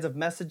all kinds of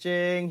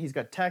messaging, he's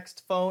got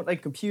text, phone,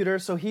 like computer.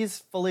 So he's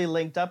fully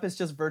linked up. It's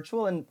just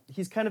virtual. And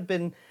he's kind of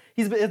been,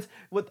 it's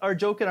with our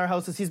joke in our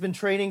house is he's been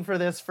training for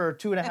this for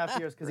 2.5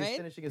 years because he's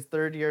finishing his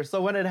 3rd year.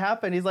 So when it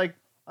happened, he's like,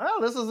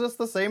 oh, this is just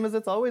the same as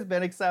it's always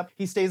been, except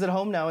he stays at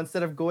home now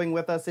instead of going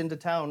with us into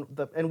town.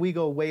 And we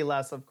go way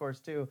less, of course,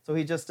 too. So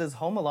he just is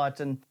home a lot.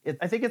 And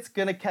I think it's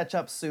going to catch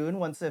up soon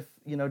once if,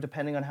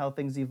 depending on how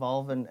things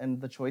evolve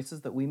and the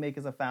choices that we make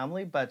as a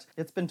family. But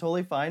it's been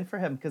totally fine for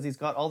him because he's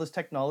got all this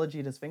technology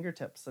at his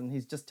fingertips and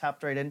he's just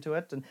tapped right into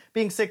it. And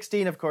being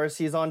 16, of course,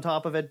 he's on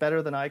top of it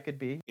better than I could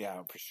be.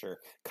 Yeah, for sure.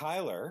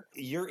 Kyler,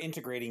 you're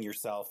integrating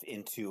yourself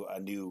into a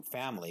new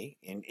family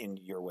in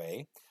your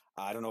way.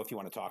 I don't know if you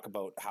want to talk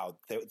about how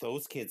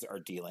those kids are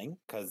dealing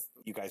because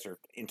you guys are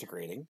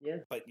integrating. Yeah.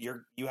 But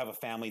you have a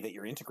family that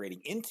you're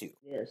integrating into.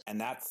 Yes. And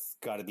that's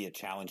got to be a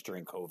challenge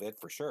during COVID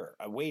for sure.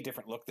 A way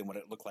different look than what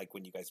it looked like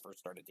when you guys first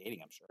started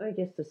dating, I'm sure. I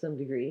guess to some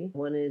degree.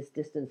 One is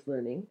distance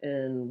learning,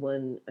 and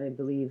one, I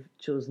believe,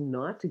 chose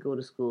not to go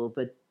to school,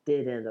 but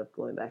did end up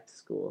going back to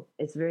school.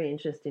 It's very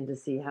interesting to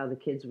see how the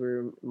kids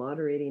were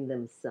moderating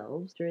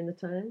themselves during the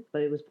time,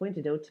 but it was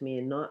pointed out to me,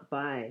 and not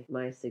by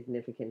my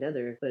significant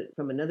other, but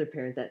from another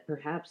parent, that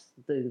perhaps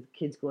the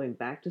kids going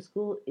back to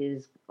school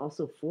is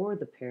also for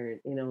the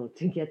parent,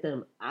 to get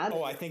them out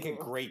of I think school.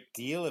 a great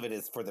deal of it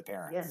is for the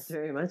parents. Yes,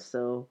 very much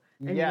so.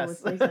 And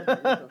yes. it's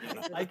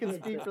nice I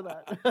can speak for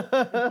that.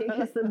 I think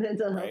it's the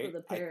mental health of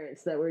the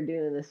parents that we're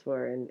doing this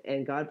for,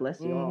 and God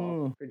bless you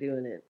all for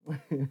doing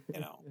it.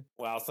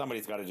 Well,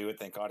 somebody's got to do it.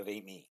 Thank God it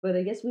ain't me. But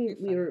I guess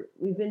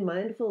we've been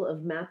mindful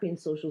of mapping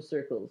social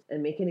circles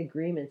and making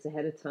agreements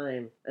ahead of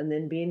time, and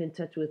then being in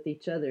touch with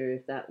each other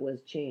if that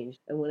was changed.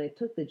 And when I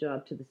took the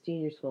job to the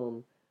seniors'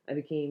 home, I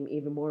became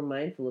even more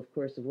mindful, of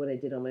course, of what I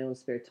did on my own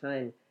spare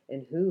time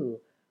and who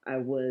I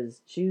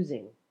was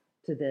choosing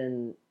to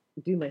then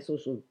do my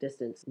social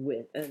distance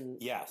with. And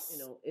yes,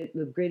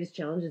 the greatest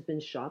challenge has been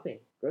shopping,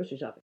 grocery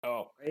shopping.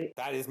 Oh, right?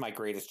 That is my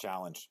greatest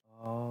challenge.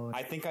 Oh,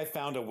 I think I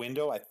found a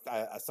window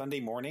Sunday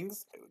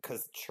mornings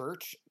because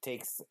church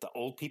takes the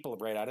old people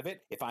right out of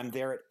it. If I'm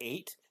there at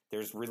 8,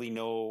 there's really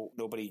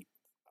nobody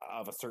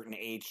of a certain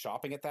age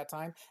shopping at that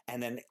time,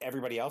 and then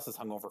everybody else is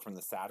hungover from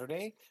the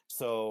Saturday.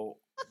 So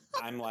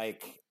I'm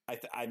like,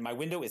 my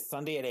window is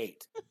Sunday at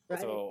 8.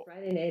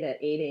 Friday night at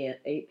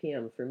 8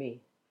 p.m. for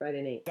me.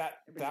 Friday night.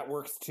 That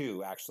works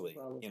too, actually.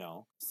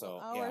 So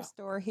our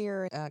store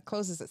here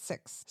closes at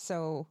 6.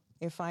 So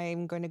if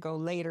I'm going to go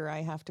later,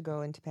 I have to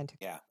go into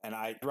Pentecost. Yeah, and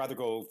I'd rather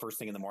go first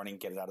thing in the morning,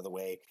 get it out of the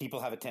way.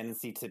 People have a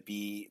tendency to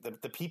be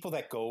the people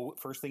that go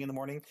first thing in the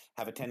morning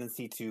have a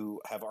tendency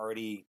to have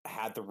already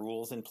had the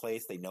rules in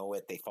place. They know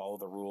it. They follow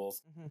the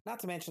rules. Mm-hmm. Not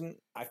to mention,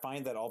 I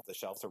find that all the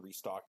shelves are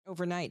restocked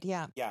overnight.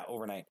 Yeah,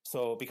 overnight.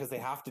 So because they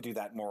have to do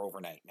that more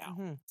overnight now.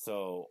 Mm-hmm.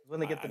 So when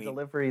they get the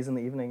deliveries in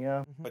the evening,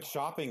 yeah. Mm-hmm. But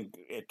shopping,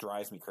 it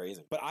drives me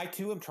crazy. But I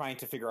too am trying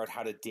to figure out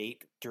how to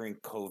date during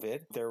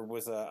COVID. There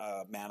was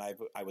a man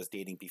I was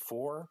dating before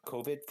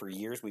COVID for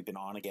years. We've been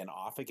on again,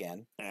 off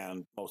again,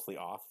 and mostly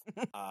off.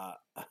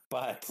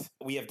 But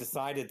we have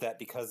decided that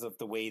because of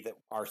the way that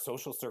our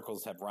social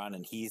circles have run,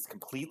 and he's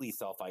completely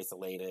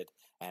self-isolated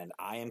and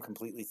I am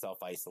completely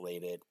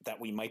self-isolated,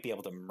 that we might be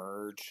able to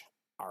merge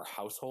our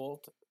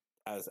household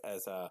as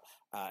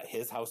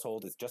his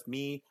household is just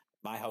me.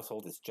 My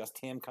household is just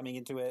him coming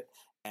into it.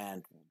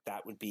 And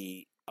that would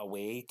be a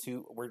way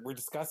to, we're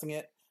discussing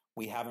it.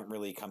 We haven't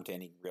really come to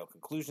any real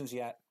conclusions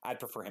yet. I'd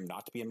prefer him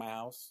not to be in my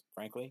house,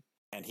 frankly.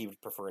 And he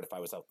would prefer it if I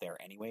was out there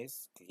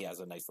anyways. He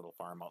has a nice little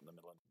farm out in the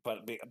middle.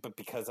 But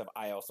because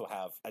I also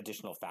have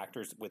additional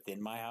factors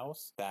within my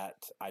house that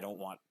I don't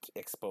want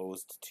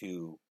exposed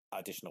to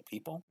additional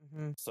people.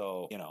 Mm-hmm.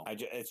 So,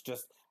 it's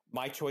just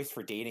my choice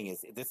for dating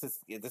is this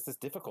is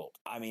difficult.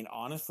 I mean,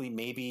 honestly,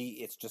 maybe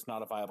it's just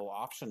not a viable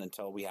option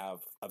until we have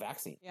a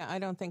vaccine. Yeah, I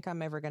don't think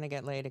I'm ever going to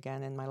get laid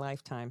again in my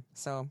lifetime.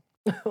 So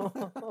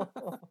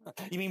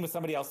you mean with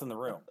somebody else in the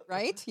room?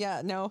 Right?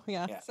 Yeah. No.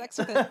 Yeah. Sex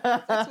with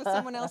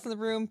someone else in the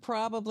room,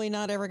 probably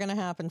not ever going to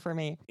happen for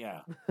me. Yeah.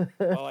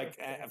 Well,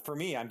 for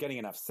me, I'm getting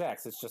enough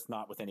sex. It's just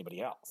not with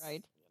anybody else.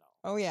 Right.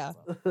 Oh, yeah.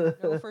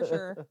 No, for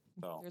sure.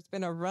 So. There's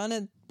been a run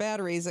of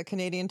batteries at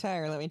Canadian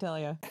Tire, let me tell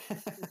you.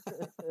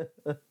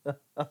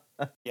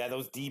 Yeah,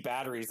 those D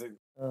batteries.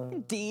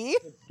 D?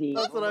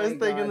 That's what I was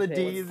thinking, the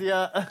Ds,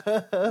 yeah.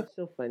 It's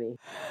so funny.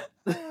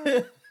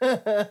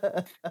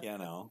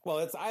 Well,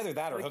 it's either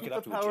that or hook it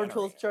up to a power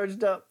tools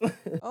charged up.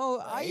 Oh,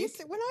 right?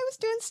 When I was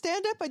doing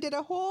stand-up, I did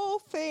a whole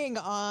thing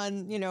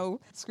on,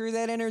 screw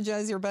that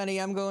Energizer Bunny,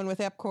 I'm going with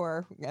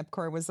Epcor.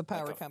 Epcor was the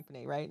power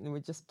company, right? And we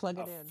just plug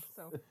it in.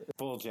 So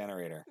full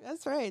generator.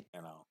 That's right.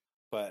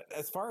 But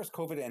as far as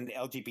COVID and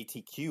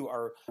LGBTQ,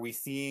 are we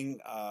seeing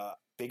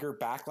bigger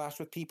backlash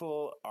with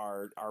people?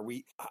 Are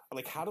we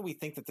how do we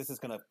think that this is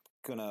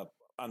gonna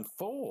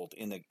unfold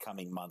in the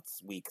coming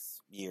months,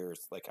 weeks,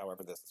 years,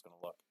 however this is gonna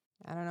look?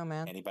 I don't know,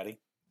 man. Anybody?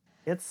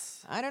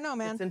 I don't know,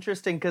 man. It's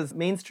interesting because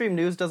mainstream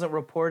news doesn't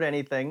report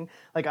anything.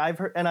 Like I've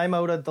heard, and I'm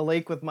out at the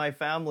lake with my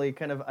family,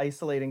 kind of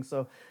isolating.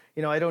 So,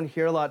 I don't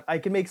hear a lot. I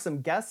can make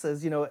some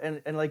guesses,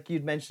 and like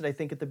you'd mentioned, I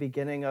think at the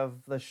beginning of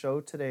the show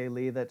today,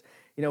 Lee, that,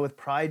 with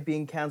Pride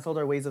being canceled,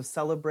 our ways of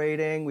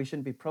celebrating, we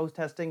shouldn't be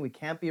protesting, we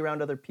can't be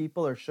around other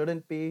people or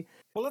shouldn't be.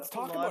 Well, let's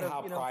talk about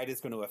how Pride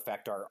is going to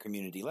affect our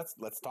community.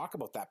 Let's talk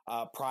about that.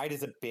 Pride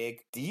is a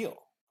big deal.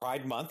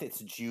 Pride Month, it's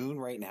June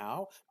right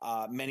now.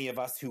 Many of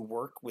us who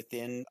work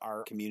within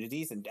our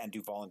communities and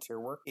do volunteer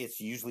work, it's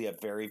usually a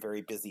very,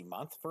 very busy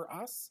month for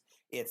us.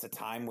 It's a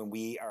time when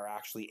we are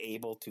actually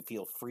able to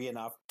feel free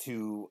enough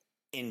to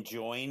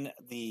enjoin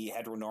the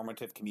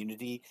heteronormative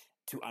community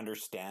to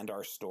understand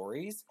our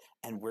stories.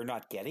 And we're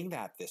not getting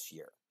that this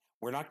year.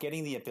 We're not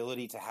getting the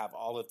ability to have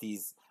all of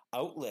these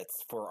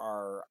outlets for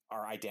our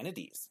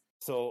identities.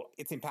 So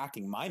it's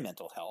impacting my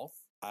mental health.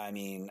 I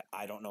mean,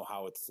 I don't know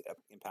how it's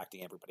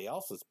impacting everybody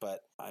else's,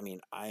 but I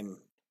mean,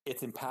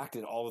 it's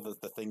impacted all of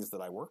the things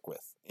that I work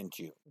with in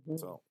June. Mm-hmm.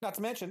 So not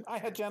to mention, I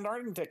had Jen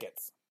Arden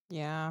tickets.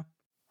 Yeah.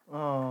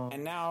 Oh.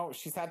 And now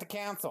she's had to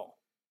cancel,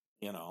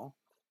 Well,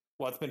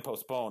 it's been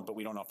postponed, but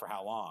we don't know for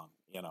how long,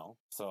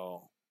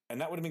 So,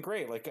 and that would have been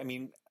great. Like, I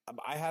mean,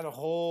 I had a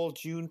whole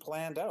June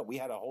planned out. We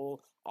had a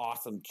whole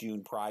awesome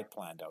June Pride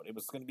planned out. It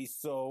was going to be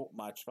so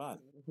much fun.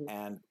 Mm-hmm.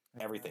 And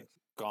everything.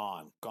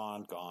 Gone.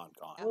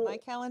 And my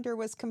calendar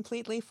was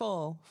completely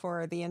full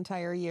for the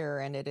entire year,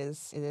 and it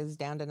is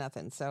down to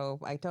nothing. So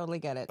I totally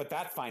get it. But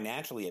that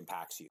financially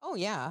impacts you. Oh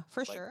yeah,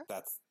 for sure.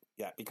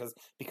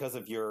 Because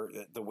of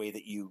the way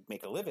that you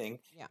make a living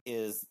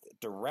is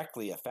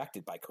directly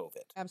affected by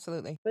COVID.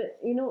 Absolutely. But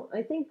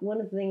I think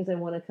one of the things I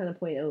want to kind of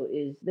point out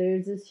is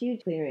there's this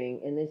huge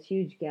clearing and this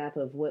huge gap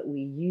of what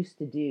we used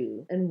to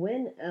do. And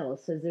when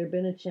else has there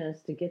been a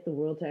chance to get the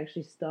world to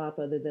actually stop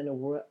other than a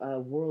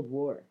world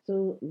war?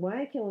 So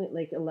why can't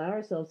we allow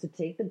ourselves to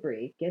take the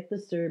break, get the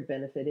CERB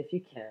benefit if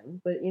you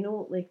can, but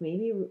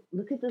maybe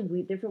look at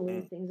the different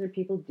ways things are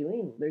people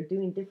doing. They're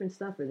doing different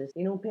stuff for this.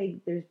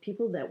 Peg, there's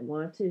people that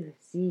want to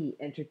see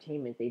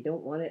entertainment. They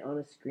don't want it on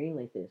a screen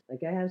like this.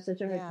 Like I have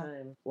such a hard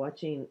time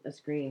watching a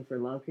screen for a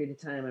long period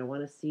of time. I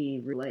want to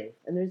see real life.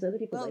 And there's other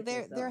people like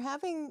they're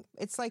having,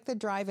 it's like the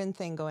drive-in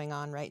thing going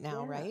on right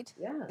now, right?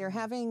 Yeah. They're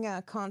having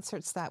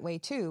concerts that way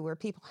too, where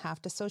people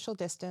have to social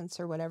distance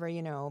or whatever,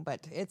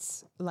 but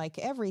it's like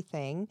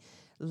everything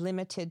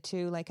limited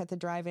to, like at the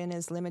drive-in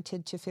is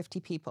limited to 50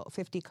 people,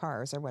 50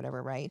 cars or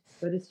whatever, right?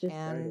 But it's just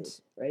started,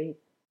 right?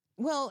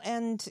 Well,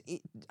 and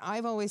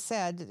I've always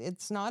said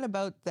it's not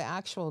about the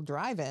actual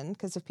drive-in,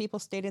 because if people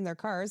stayed in their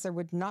cars, there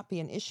would not be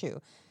an issue.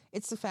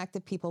 It's the fact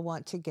that people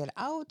want to get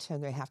out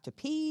and they have to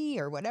pee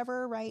or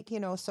whatever, right?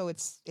 So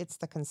it's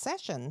the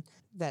concession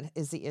that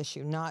is the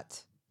issue,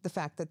 not the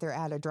fact that they're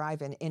at a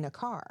drive-in in a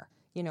car,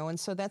 and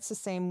so that's the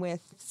same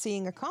with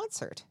seeing a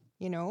concert,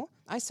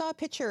 I saw a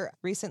picture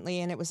recently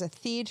and it was a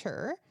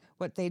theater.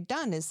 What they'd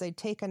done is they'd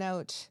taken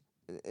out,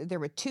 there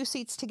were 2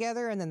 seats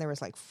together and then there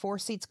was like 4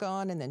 seats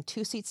gone and then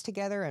 2 seats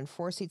together and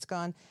 4 seats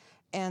gone.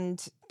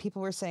 And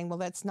people were saying, well,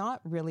 that's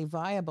not really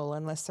viable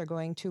unless they're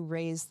going to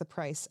raise the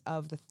price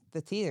of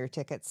the theater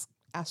tickets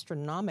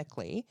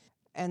astronomically.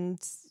 And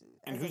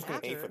who's going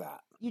to pay for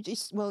that?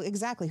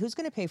 Exactly. Who's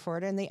going to pay for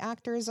it? And the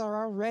actors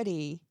are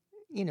already,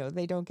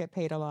 they don't get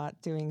paid a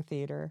lot doing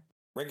theater.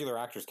 Regular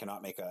actors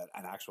cannot make an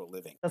actual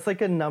living. That's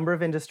like a number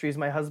of industries.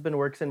 My husband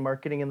works in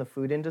marketing in the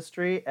food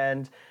industry,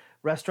 and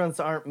restaurants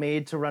aren't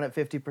made to run at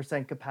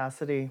 50%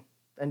 capacity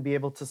and be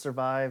able to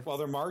survive. Well,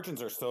 their margins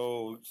are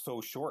so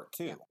short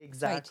too. Yeah.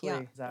 Exactly. Right,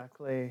 yeah.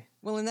 Exactly.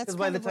 Well, and that's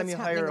by the time you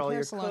hire all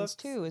your salons cooks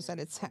too, is that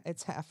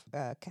it's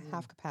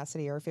half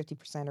capacity or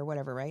 50% or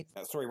whatever, right?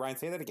 Sorry, Ryan,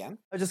 say that again.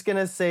 I was just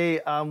gonna say,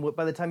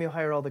 by the time you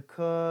hire all the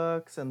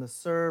cooks and the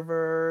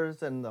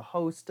servers and the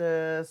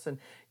hostess, and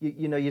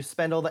you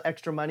spend all the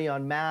extra money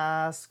on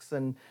masks,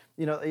 and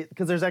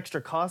because there's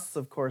extra costs,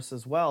 of course,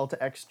 as well,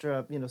 to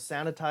extra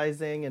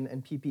sanitizing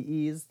and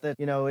PPEs. That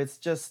it's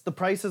just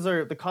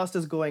the cost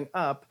is going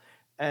up.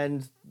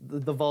 And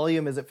the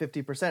volume is at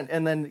 50%.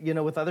 And then,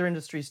 with other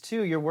industries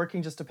too, you're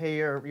working just to pay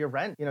your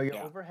rent, your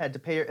overhead to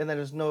pay and then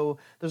there's no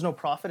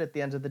profit at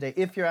the end of the day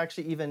if you're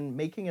actually even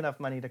making enough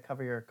money to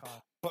cover your costs.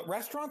 But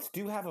restaurants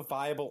do have a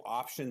viable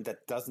option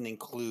that doesn't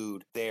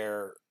include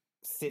their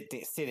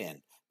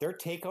sit-in. Their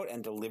takeout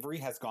and delivery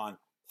has gone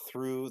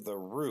through the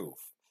roof.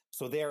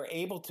 So they are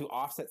able to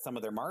offset some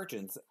of their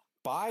margins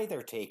by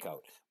their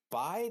takeout,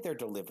 by their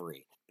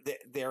delivery.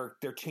 They're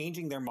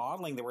changing their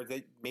modeling.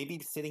 Maybe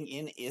sitting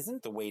in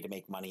isn't the way to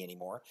make money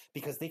anymore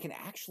because they can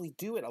actually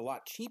do it a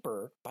lot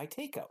cheaper by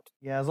takeout.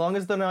 Yeah, as long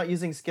as they're not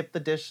using Skip the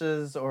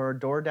Dishes or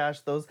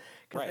DoorDash, those,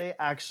 because they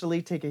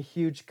actually take a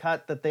huge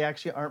cut that they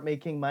actually aren't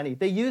making money.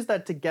 They use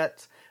that to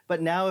get,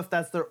 but now if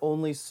that's their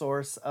only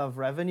source of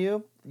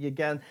revenue,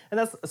 and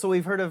so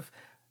we've heard of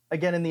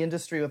again, in the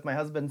industry with my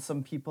husband,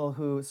 some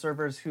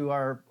servers who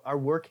are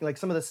working, like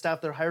some of the staff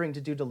they're hiring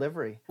to do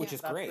delivery. Which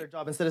is That's great. their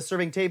job. Instead of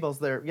serving tables,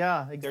 they're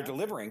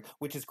delivering,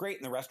 which is great.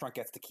 And the restaurant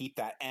gets to keep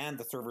that, and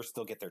the servers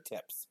still get their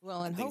tips.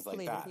 Well, and things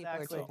hopefully like the that.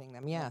 people are tipping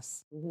them.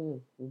 Yes.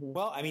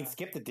 Well, I mean,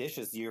 Skip the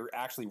Dishes, you're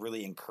actually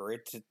really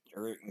encouraged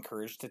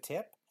to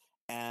tip.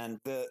 And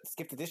the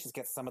Skip the Dishes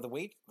gets some of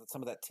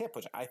that tip,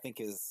 which I think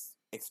is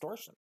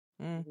extortion.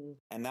 And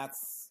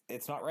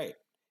it's not right.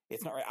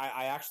 It's not right.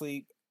 I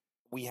actually,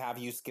 we have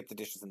used Skip the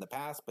Dishes in the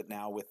past, but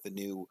now with the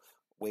new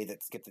way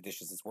that Skip the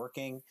Dishes is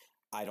working,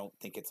 I don't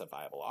think it's a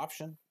viable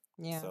option.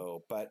 Yeah.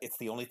 So, but it's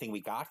the only thing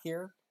we got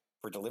here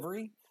for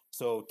delivery.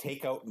 So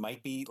takeout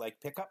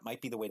pickup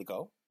might be the way to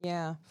go.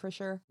 Yeah, for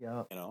sure.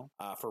 Yeah.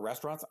 For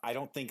restaurants, I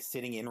don't think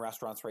sitting in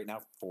restaurants right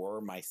now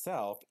for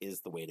myself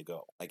is the way to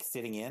go. Like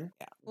sitting in.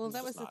 Yeah. Well,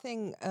 that was the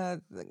thing,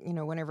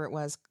 whenever it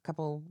was a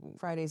couple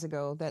Fridays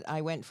ago that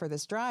I went for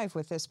this drive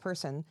with this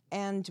person,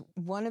 and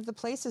one of the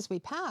places we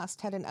passed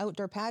had an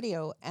outdoor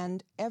patio,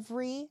 and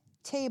every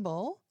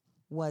table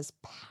was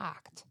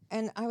packed.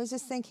 And I was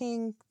just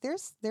thinking,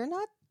 they're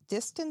not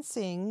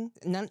distancing.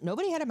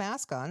 Nobody had a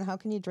mask on. How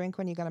can you drink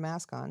when you got a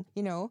mask on,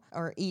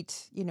 or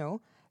eat,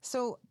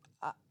 So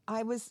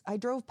I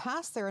drove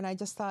past there and I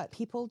just thought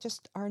people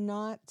just are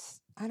not,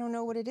 I don't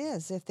know what it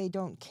is. If they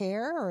don't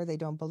care or they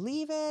don't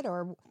believe it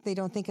or they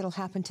don't think it'll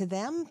happen to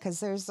them,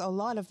 because there's a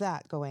lot of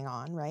that going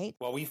on, right?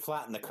 Well, we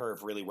flattened the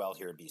curve really well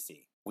here in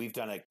BC. We've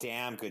done a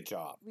damn good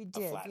job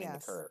of flattening the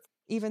curve.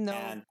 Even though,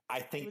 and I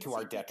think to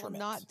our detriment,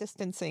 not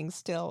distancing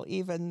still,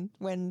 even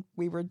when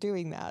we were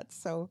doing that.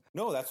 So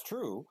no, that's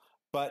true.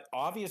 But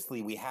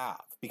obviously we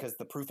have, because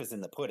the proof is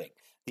in the pudding.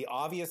 The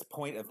obvious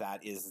point of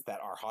that is that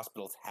our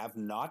hospitals have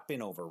not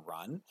been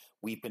overrun.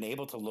 We've been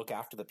able to look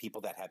after the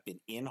people that have been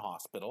in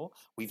hospital.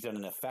 We've done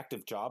an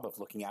effective job of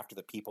looking after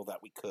the people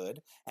that we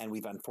could. And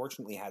we've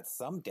unfortunately had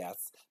some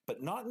deaths,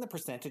 but not in the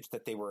percentage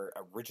that they were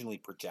originally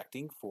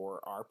projecting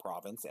for our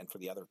province and for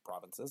the other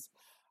provinces.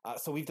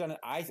 So we've done it.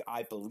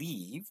 I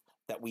believe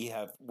that we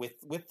have,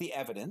 with the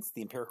evidence,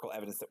 the empirical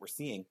evidence that we're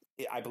seeing,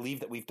 I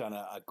believe that we've done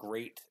a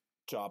great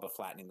job of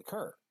flattening the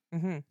curve.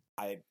 Mm-hmm.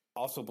 I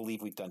also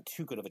believe we've done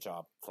too good of a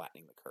job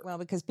flattening the curve. Well,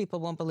 because people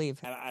won't believe.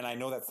 And I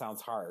know that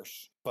sounds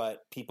harsh,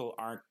 but people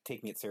aren't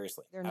taking it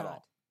seriously. They're not.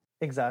 All.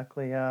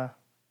 Exactly, yeah.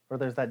 Or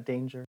there's that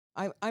danger.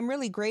 I'm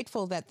really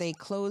grateful that they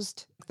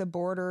closed the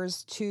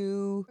borders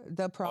to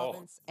the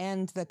province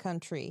and the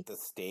country. The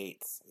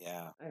states,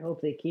 yeah. I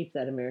hope they keep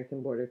that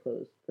American border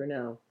closed for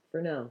now.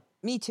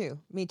 Me too.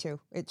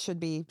 It should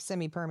be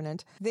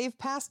semi-permanent. They've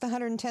passed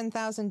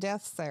 110,000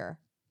 deaths there.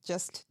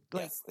 Just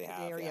like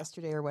today or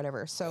yesterday or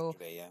whatever. So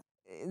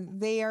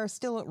they are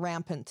still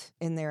rampant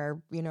in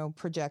their,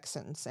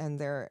 projections and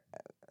their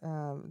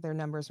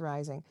numbers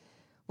rising.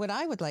 What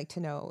I would like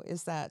to know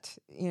is that,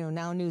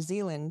 now New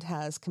Zealand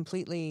has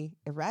completely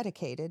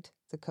eradicated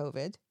the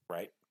COVID.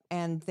 Right.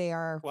 And they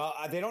are... Well,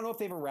 they don't know if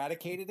they've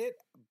eradicated it,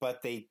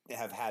 but they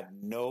have had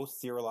no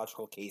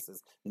serological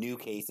cases, new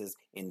cases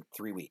in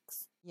 3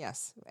 weeks.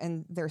 Yes.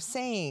 And they're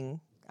saying,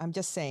 I'm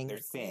just saying, they're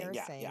saying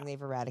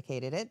they've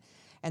eradicated it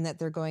and that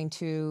they're going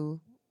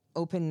to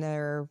open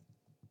their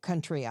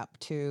country up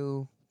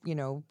to,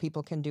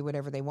 people can do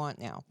whatever they want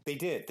now. They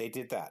did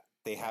that.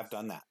 They have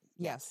done that.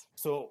 Yes.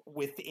 So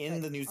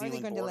within the New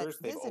Zealand borders,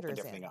 they've opened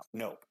everything up.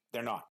 No,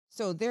 they're not.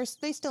 So they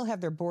still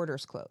have their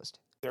borders closed.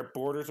 Their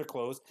borders are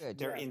closed. Good.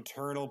 Their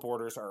internal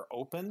borders are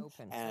open.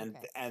 And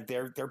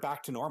they're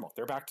back to normal.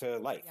 They're back to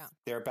life. Yeah.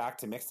 They're back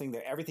to mixing.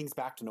 Everything's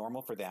back to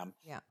normal for them.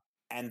 Yeah.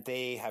 And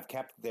they have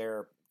kept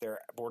their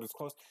borders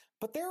closed.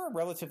 But they're a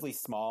relatively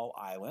small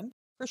island.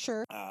 For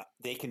sure.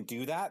 They can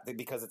do that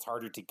because it's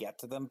harder to get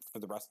to them for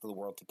the rest of the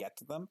world to get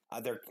to them.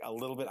 They're a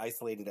little bit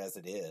isolated as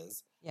it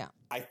is. Yeah.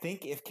 I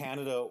think if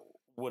Canada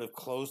would have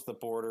closed the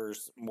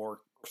borders more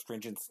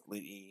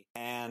stringently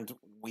and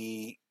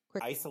we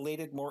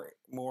isolated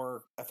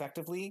more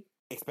effectively,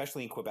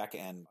 especially in Quebec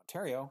and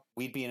Ontario,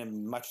 we'd be in a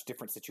much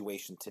different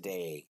situation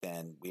today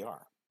than we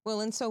are.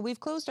 Well, and so we've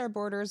closed our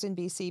borders in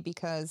BC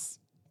because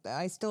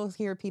I still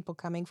hear people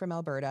coming from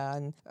Alberta,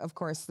 and of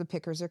course the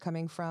pickers are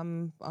coming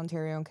from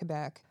Ontario and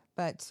Quebec.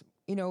 But,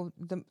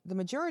 the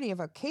majority of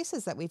our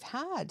cases that we've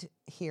had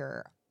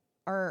here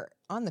are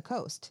on the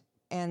coast,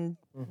 and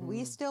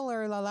we still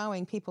are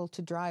allowing people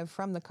to drive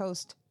from the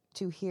coast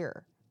to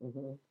here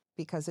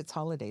because it's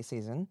holiday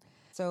season.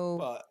 So,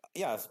 well,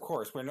 yeah, of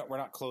course, we're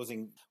not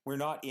closing. We're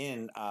not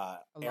in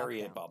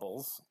area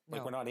bubbles. No.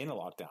 Like we're not in a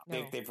lockdown.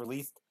 No. They've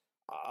released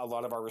a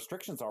lot of our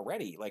restrictions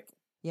already. Like,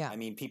 yeah, I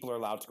mean, people are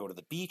allowed to go to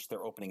the beach.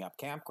 They're opening up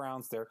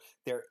campgrounds.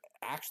 They're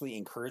actually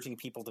encouraging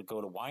people to go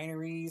to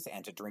wineries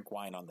and to drink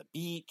wine on the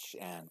beach,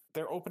 and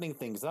they're opening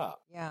things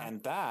up. Yeah, and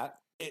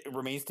it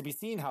remains to be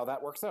seen how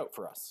that works out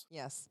for us.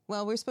 Yes.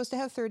 Well, we're supposed to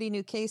have 30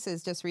 new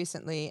cases just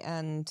recently,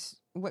 and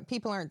what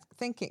people aren't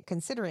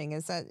considering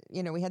is that,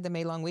 we had the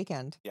May long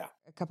weekend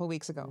a couple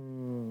weeks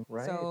ago.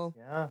 Right. So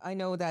I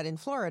know that in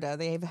Florida,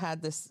 they've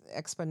had this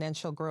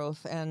exponential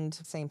growth, and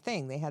same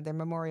thing. They had their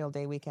Memorial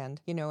Day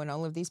weekend, and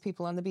all of these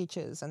people on the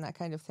beaches and that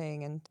kind of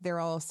thing. And they're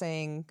all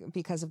saying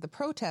because of the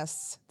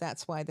protests,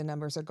 that's why the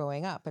numbers are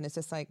going up. And it's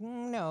just like,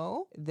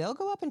 no, they'll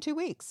go up in 2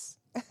 weeks.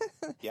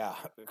 Yeah,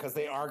 because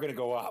they are going to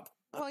go up.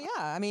 Well, yeah,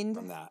 I mean,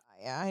 from that.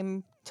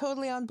 I'm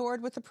totally on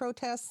board with the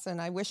protests,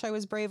 and I wish I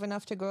was brave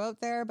enough to go out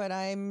there, but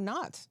I'm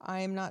not.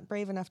 I'm not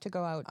brave enough to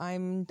go out. I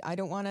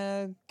don't want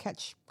to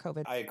catch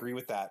COVID. I agree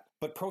with that.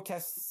 But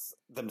protests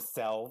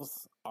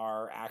themselves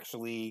are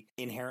actually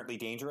inherently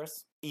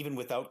dangerous. Even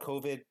without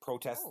COVID,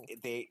 protests,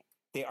 they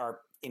are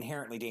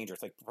inherently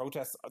dangerous. Like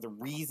protests, the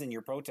reason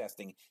you're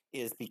protesting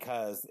is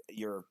because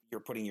you're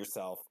putting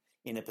yourself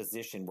in a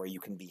position where you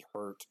can be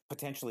hurt,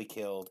 potentially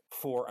killed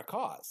for a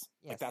cause.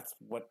 Yes. Like that's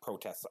what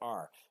protests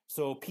are.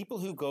 So people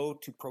who go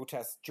to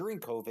protests during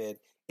COVID,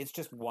 it's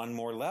just one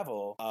more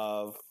level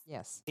of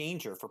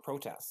danger for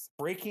protests.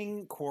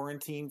 Breaking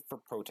quarantine for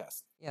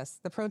protests. Yes.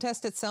 The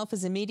protest itself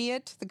is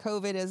immediate. The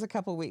COVID is a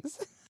couple weeks.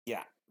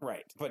 Yeah,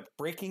 right. But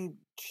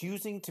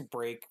choosing to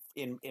break,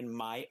 in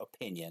my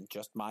opinion,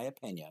 just my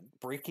opinion,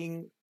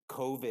 breaking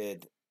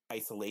COVID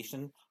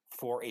isolation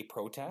for a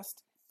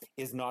protest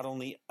is not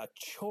only a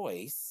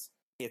choice,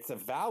 it's a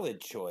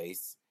valid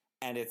choice,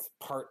 and it's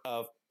part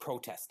of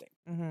protesting.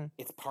 Mm-hmm.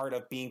 It's part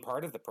of being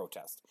part of the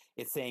protest.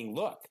 It's saying,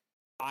 look,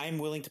 I'm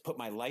willing to put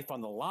my life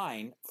on the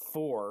line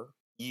for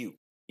you,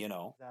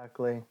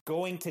 Exactly.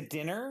 Going to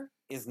dinner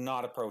is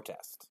not a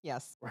protest.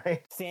 Yes.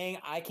 Right. Saying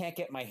I can't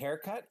get my hair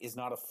cut is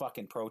not a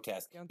fucking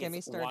protest. Don't get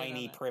me started whiny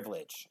on that.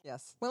 Privilege.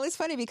 Yes. Well, it's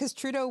funny because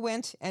Trudeau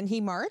went and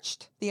he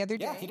marched the other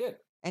day. Yeah, he did.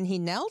 And he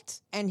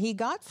knelt and he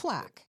got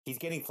flack. He's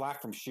getting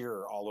flack from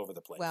Scheer all over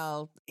the place.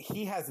 Well,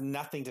 he has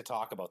nothing to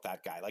talk about,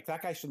 that guy. Like,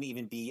 that guy shouldn't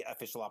even be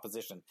official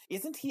opposition.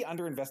 Isn't he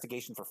under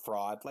investigation for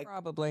fraud? Like,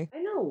 probably. I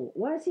know.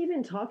 Why is he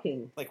even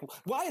talking? Like,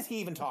 why is he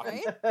even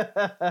talking?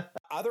 Right?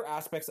 Other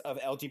aspects of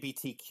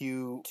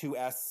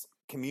LGBTQ2S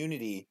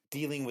community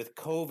dealing with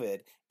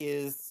COVID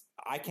is,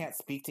 I can't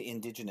speak to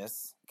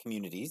Indigenous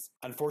communities.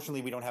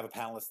 Unfortunately, we don't have a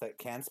panelist that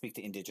can speak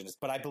to Indigenous,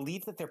 but I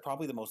believe that they're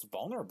probably the most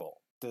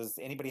vulnerable. Does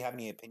anybody have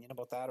any opinion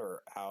about that,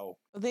 or how?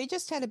 They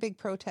just had a big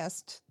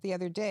protest the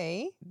other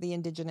day. The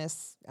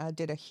Indigenous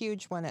did a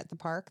huge one at the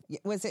park.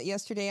 Was it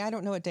yesterday? I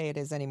don't know what day it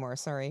is anymore.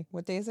 Sorry.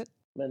 What day is it?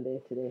 Monday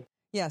today.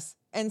 Yes.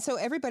 And so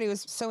everybody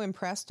was so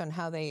impressed on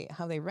how they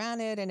ran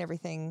it and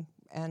everything.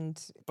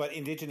 But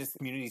Indigenous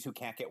communities who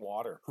can't get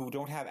water, who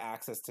don't have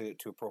access to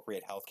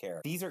appropriate health care,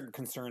 these are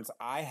concerns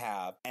I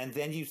have. And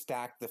then you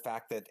stack the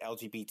fact that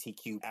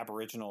LGBTQ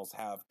Aboriginals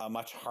have a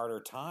much harder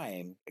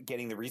time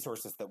getting the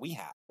resources that we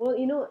have. Well,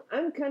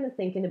 I'm kind of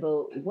thinking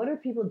about what are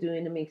people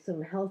doing to make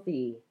some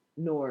healthy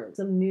norms,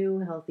 some new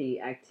healthy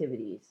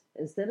activities.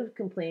 Instead of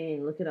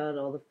complaining, look at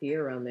all the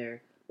fear around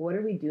there. What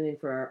are we doing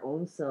for our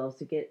own selves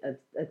to get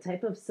a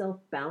type of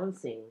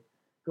self-balancing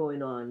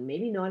going on?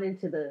 Maybe not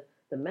into the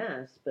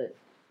mass, but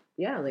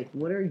yeah, like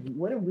what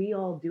are we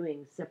all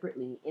doing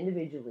separately,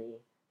 individually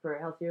for a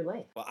healthier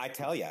life? Well, I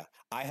tell you,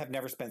 I have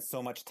never spent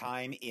so much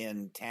time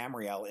in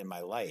Tamriel in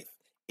my life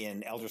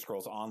in Elder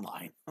Scrolls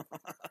Online.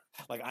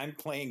 Like, I'm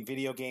playing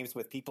video games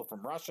with people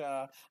from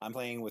Russia. I'm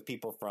playing with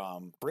people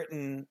from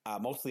Britain,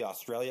 mostly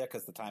Australia,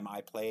 because the time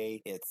I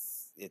play,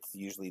 it's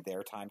usually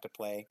their time to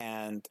play.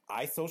 And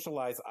I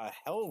socialize a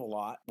hell of a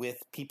lot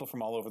with people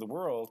from all over the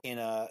world in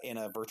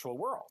a virtual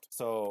world.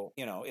 So,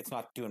 it's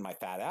not doing my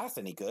fat ass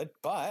any good,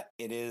 but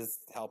it is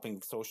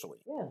helping socially.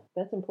 Yeah,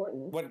 that's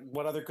important.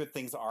 What other good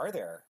things are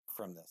there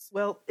from this?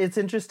 Well, it's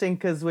interesting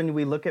because when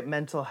we look at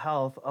mental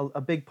health,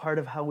 a big part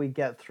of how we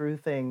get through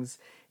things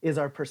is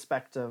our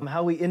perspective,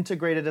 how we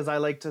integrate it, as I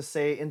like to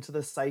say, into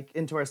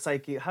our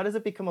psyche. How does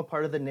it become a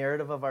part of the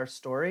narrative of our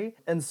story?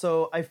 And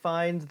so I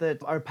find that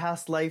our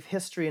past life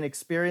history and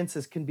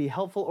experiences can be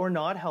helpful or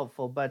not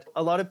helpful. But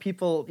a lot of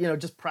people,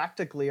 just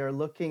practically are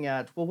looking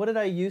at, well, what did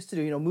I used to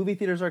do? Movie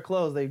theaters are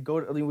closed.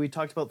 We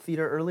talked about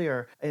theater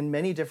earlier in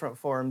many different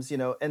forms,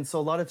 and so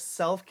a lot of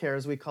self-care,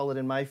 as we call it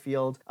in my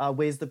field,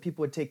 ways that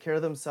people would take care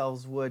of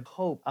themselves, would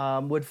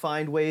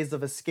find ways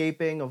of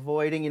escaping,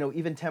 avoiding,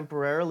 even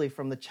temporarily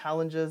from the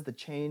challenges, the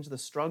change, the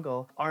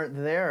struggle aren't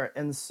there.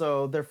 And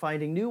so they're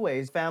finding new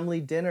ways,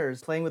 family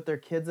dinners, playing with their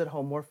kids at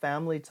home, more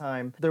family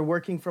time. They're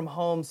working from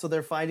home, so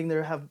they're finding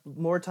they have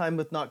more time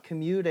with not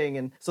commuting.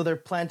 And so they're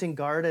planting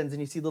gardens,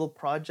 and you see little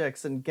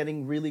projects and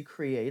getting really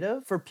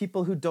creative. For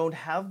people who don't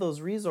have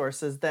those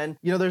resources, then,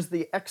 there's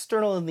the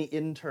external and the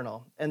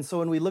internal. And so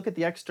when we look at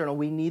the external,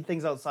 we need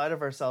things outside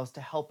of ourselves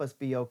to help us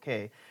be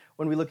okay.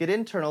 When we look at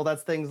internal,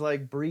 that's things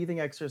like breathing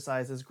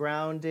exercises,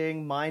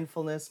 grounding,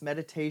 mindfulness,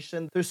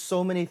 meditation. There's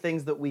so many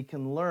things that we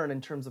can learn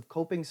in terms of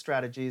coping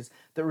strategies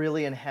that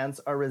really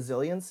enhance our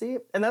resiliency.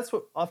 And that's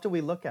what often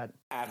we look at.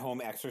 At-home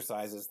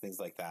exercises, things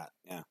like that.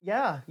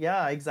 Yeah.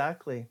 Yeah,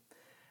 exactly.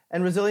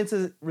 And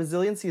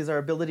resiliency is our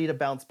ability to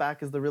bounce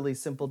back is the really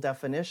simple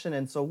definition.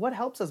 And so what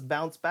helps us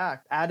bounce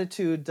back?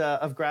 Attitude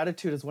of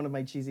gratitude is one of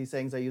my cheesy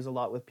sayings I use a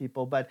lot with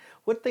people. But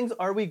what things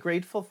are we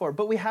grateful for?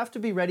 But we have to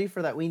be ready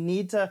for that. We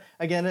need to,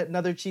 again,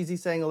 another cheesy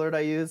saying alert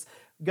I use,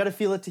 you got to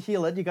feel it to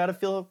heal it. You got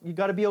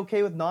to be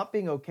okay with not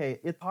being okay.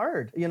 It's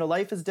hard.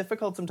 Life is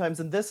difficult sometimes,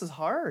 and this is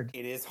hard.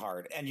 It is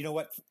hard. And you know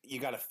what? You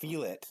got to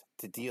feel it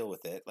to deal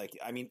with it.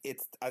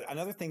 It's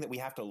another thing that we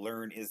have to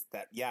learn is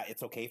that, yeah,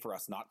 it's okay for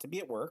us not to be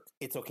at work.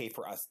 It's okay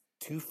for us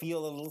to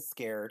feel a little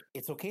scared.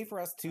 It's okay for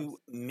us to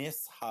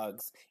miss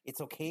hugs. It's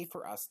okay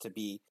for us to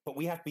be, but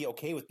we have to be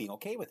okay with being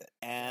okay with it.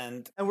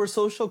 And we're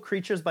social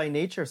creatures by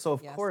nature. So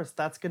of course,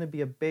 that's going to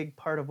be a big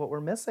part of what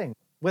we're missing.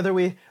 Whether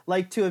we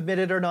like to admit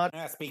it or not.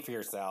 Speak for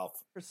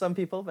yourself. For some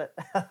people, but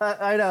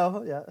I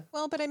know, yeah.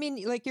 Well, but I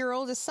mean, like your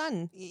oldest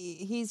son,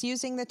 he's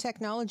using the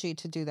technology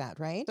to do that,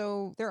 right?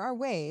 So there are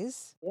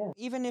ways,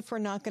 even if we're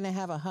not going to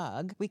have a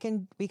hug, we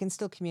can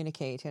still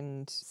communicate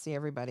and see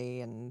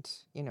everybody and,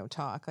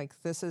 talk.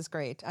 Like, this is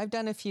great. I've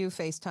done a few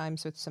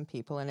FaceTimes with some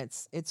people and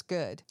it's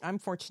good. I'm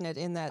fortunate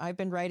in that I've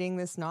been writing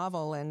this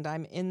novel and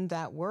I'm in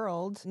that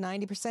world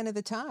 90% of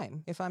the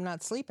time. If I'm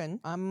not sleeping,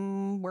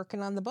 I'm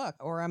working on the book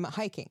or I'm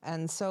hiking.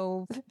 And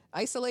so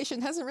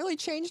isolation hasn't really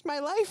changed my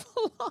life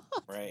a lot.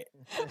 Right.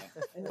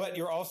 But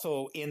you're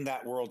also in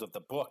that world of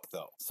the book,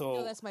 though.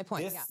 So that's my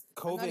point. This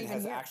COVID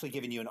has actually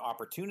given you an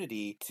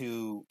opportunity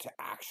to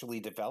actually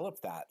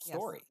develop that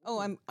story. Oh,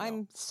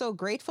 I'm so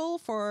grateful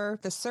for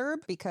the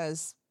CERB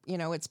because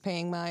it's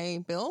paying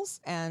my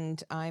bills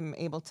and I'm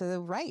able to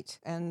write.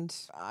 And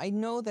I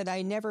know that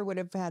I never would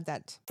have had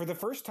that. For the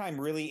first time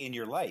really in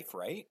your life,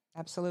 right?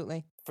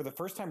 Absolutely. For the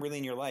first time really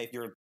in your life,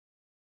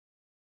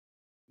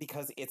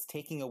 because it's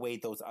taking away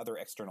those other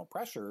external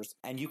pressures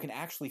and you can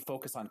actually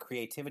focus on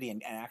creativity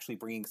and actually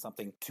bringing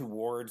something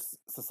towards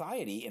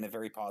society in a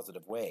very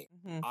positive way.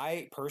 Mm-hmm.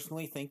 I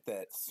personally think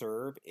that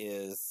CERB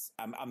is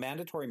a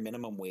mandatory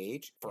minimum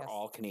wage for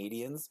all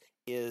Canadians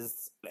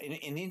is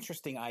an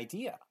interesting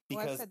idea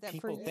because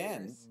people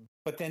then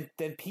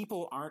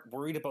people aren't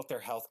worried about their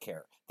health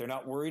care. They're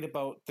not worried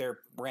about their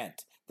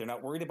rent. They're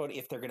not worried about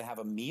if they're going to have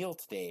a meal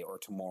today or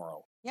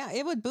tomorrow. Yeah,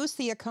 it would boost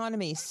the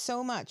economy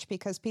so much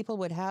because people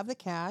would have the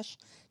cash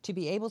to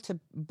be able to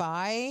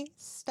buy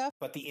stuff.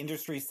 But the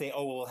industries say,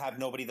 we'll have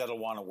nobody that'll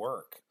want to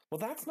work. Well,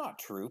 that's not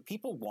true.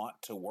 People want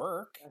to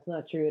work. That's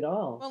not true at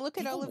all. Well, look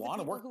at all of the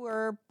people who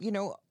are,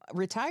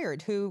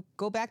 retired, who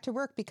go back to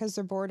work because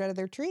they're bored out of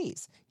their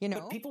trees,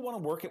 But people want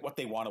to work at what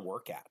they want to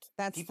work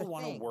at. People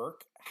want to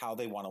work how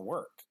they want to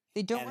work.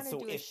 They don't want to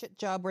do a shit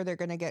job where they're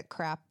going to get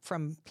crap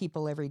from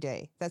people every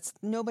day.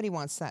 Nobody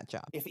wants that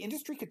job. If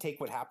industry could take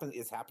what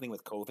is happening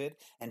with COVID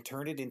and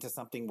turn it into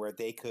something where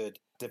they could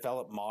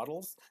develop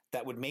models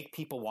that would make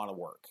people want to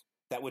work,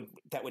 that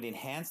would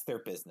enhance their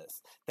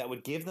business, that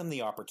would give them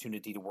the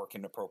opportunity to work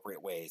in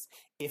appropriate ways.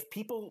 If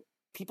people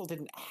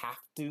didn't have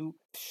to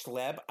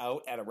schleb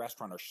out at a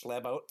restaurant or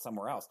schleb out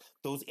somewhere else,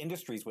 those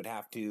industries would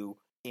have to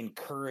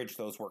encourage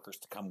those workers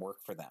to come work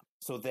for them.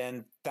 So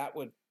then that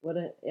would...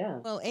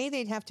 Well,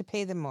 they'd have to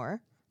pay them more.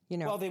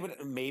 Well, they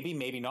would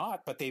maybe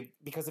not, but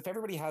because if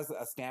everybody has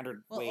a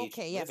standard wage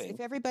living, if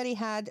everybody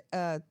had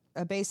a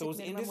basic those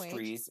minimum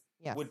industries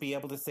wage, would be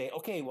able to say,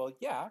 okay, well,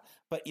 yeah,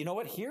 but you know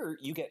what? Here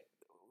you get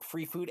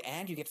free food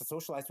and you get to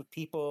socialize with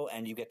people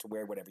and you get to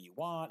wear whatever you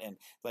want, and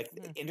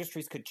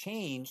industries could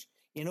change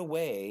in a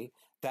way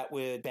that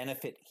would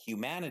benefit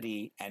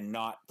humanity and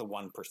not the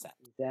 1%.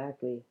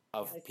 Exactly.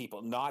 Of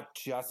people, not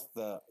just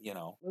the,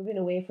 Moving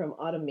away from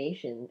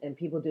automation and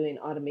people doing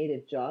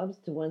automated jobs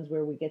to ones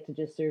where we get to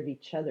just serve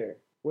each other,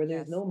 where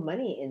there's no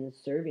money in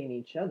serving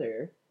each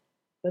other,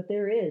 but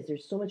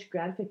there's so much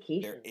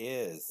gratification. There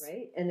is.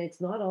 Right? And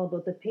it's not all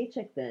about the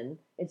paycheck then.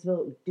 It's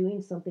about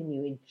doing something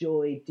you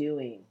enjoy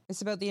doing.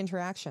 It's about the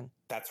interaction.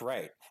 That's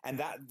right.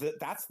 And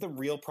that's the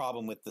real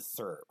problem with the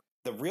CERB.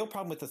 The real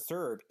problem with the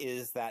CERB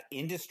is that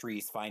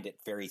industries find it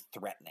very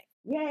threatening.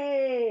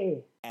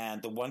 Yay!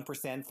 And the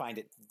 1% find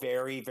it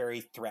very,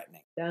 very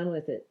threatening. Down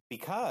with it.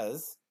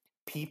 Because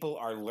people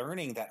are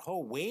learning that,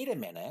 wait a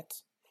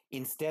minute,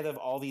 instead of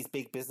all these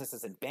big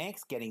businesses and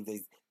banks getting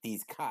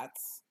these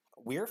cuts,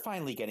 we're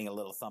finally getting a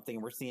little something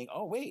and we're seeing,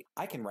 wait,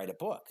 I can write a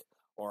book,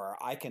 or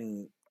I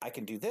can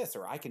do this,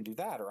 or I can do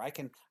that, or I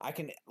can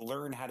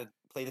learn how to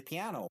play the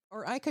piano.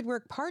 Or I could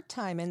work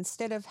part-time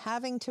instead of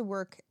having to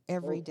work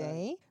every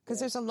day. Because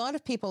there's a lot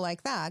of people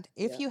like that.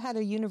 If you had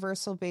a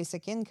universal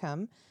basic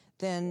income,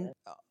 then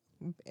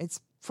it's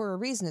for a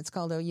reason it's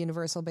called a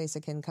universal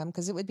basic income,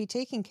 because it would be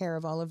taking care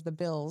of all of the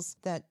bills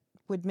that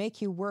would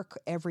make you work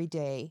every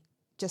day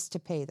just to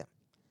pay them.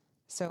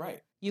 So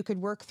you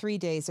could work 3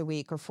 days a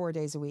week or 4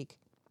 days a week.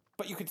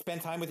 But you could spend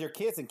time with your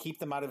kids and keep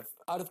them out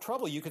of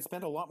trouble. You could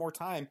spend a lot more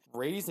time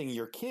raising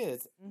your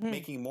kids,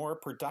 making more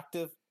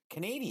productive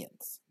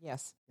Canadians.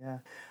 Yes. Yeah.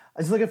 I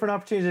was looking for an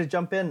opportunity to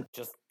jump in.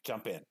 Just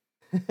jump in.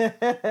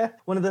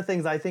 One of the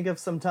things I think of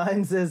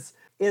sometimes is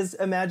is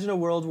imagine a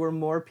world where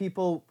more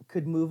people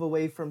could move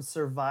away from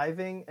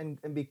surviving and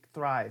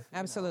thrive.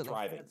 Absolutely.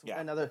 Thriving.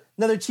 Yeah.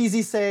 Another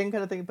cheesy saying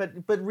kind of thing,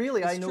 but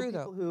really, It's I know true,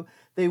 people though.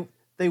 who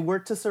they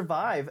work to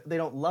survive. They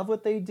don't love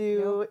what they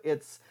do.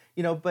 It's,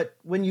 but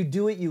when you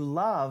do what you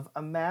love,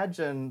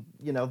 imagine,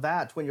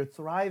 that when you're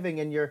thriving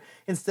and you're,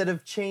 instead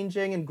of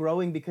changing and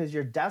growing because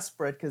you're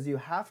desperate, because you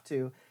have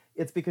to,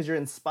 it's because you're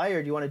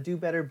inspired. You want to do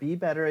better, be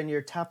better, and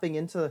you're tapping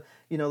into,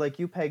 like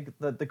you, Peg,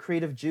 the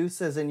creative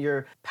juices, and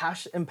you're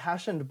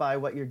impassioned by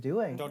what you're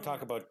doing. Don't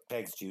talk about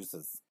Peg's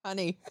juices.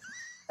 Honey.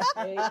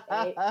 Hey.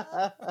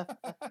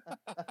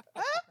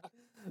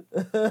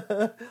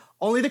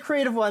 Only the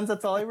creative ones,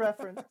 that's all I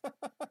reference.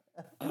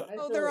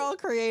 Oh, they're all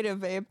creative,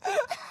 babe.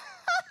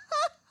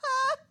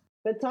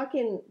 But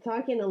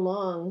talking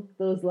along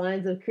those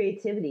lines of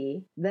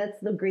creativity, that's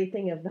the great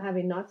thing of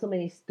having not so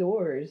many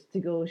stores to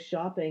go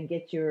shop and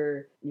get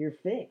your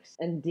fix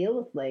and deal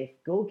with life.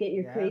 Go get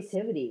your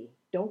creativity.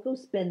 Don't go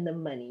spend the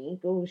money.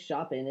 Go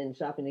shopping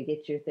to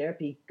get your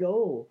therapy.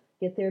 Go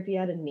get therapy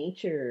out of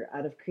nature,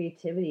 out of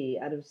creativity,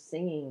 out of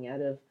singing,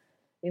 out of,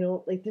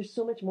 there's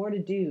so much more to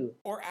do.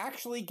 Or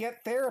actually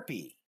get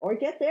therapy. Or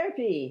get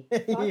therapy.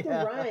 Talk to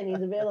Brian.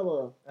 He's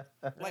available.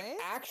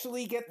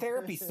 Actually get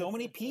therapy. So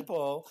many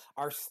people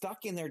are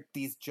stuck in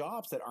these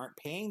jobs that aren't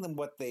paying them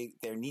what they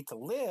need to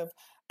live,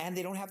 and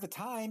they don't have the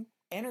time,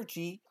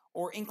 energy,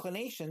 or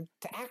inclination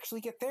to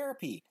actually get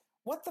therapy.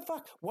 What the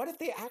fuck? What if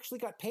they actually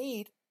got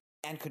paid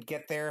and could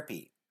get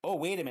therapy? Oh,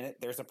 wait a minute.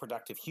 There's a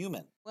productive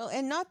human. Well,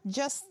 and not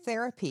just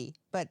therapy,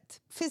 but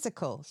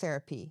physical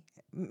therapy,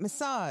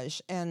 massage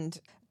and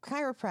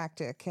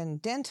chiropractic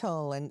and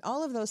dental and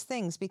all of those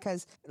things.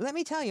 Because let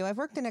me tell you, I've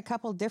worked in a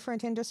couple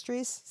different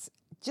industries,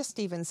 just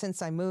even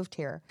since I moved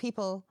here.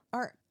 People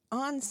are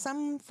on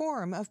some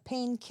form of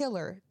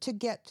painkiller to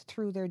get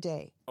through their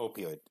day.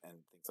 Opioid and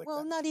things like that.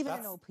 Well, not even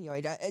an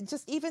opioid,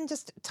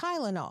 just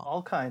Tylenol.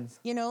 All kinds.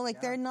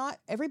 They're not,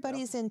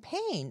 everybody's in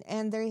pain,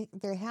 and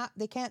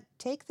they can't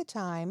take the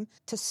time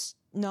to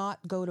not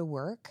go to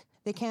work.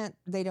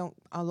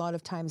 A lot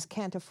of times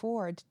can't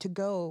afford to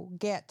go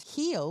get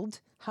healed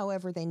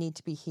however they need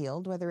to be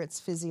healed, whether it's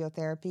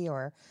physiotherapy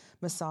or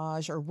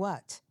massage or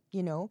what,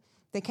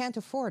 they can't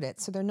afford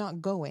it. So they're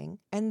not going,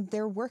 and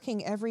they're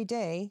working every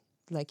day,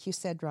 like you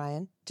said,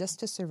 Ryan, just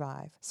to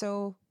survive.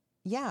 So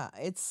yeah,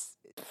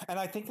 and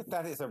I think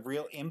that is a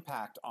real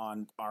impact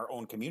on our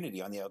own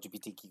community, on the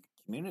LGBTQ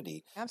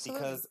community.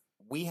 Absolutely. Because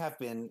we have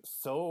been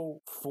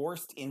so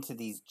forced into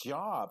these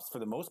jobs for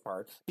the most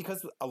part,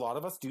 because a lot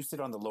of us do sit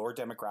on the lower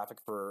demographic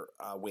for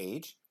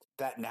wage,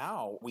 that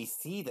now we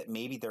see that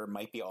maybe there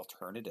might be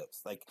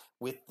alternatives. Like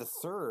with the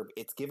CERB,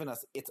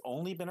 it's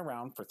only been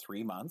around for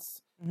 3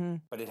 months,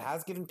 but it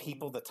has given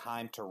people the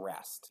time to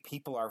rest.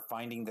 People are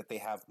finding that they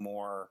have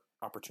more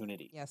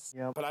opportunity. Yes.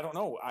 Yep. But I don't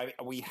know.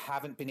 We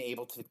haven't been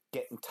able to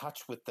get in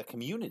touch with the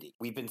community.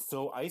 We've been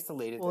so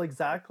isolated. Well,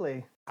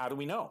 exactly. How do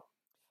we know?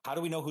 How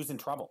do we know who's in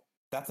trouble?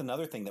 That's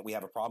another thing that we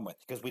have a problem with,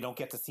 because we don't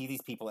get to see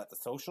these people at the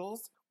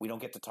socials. We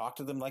don't get to talk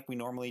to them like we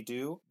normally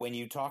do. When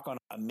you talk on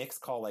a mixed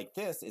call like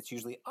this, it's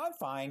usually, I'm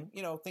fine,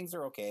 things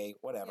are okay,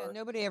 whatever. Yeah,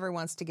 nobody ever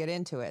wants to get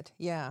into it.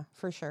 Yeah,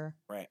 for sure.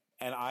 Right.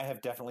 And I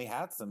have definitely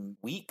had some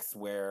weeks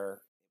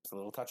where it's a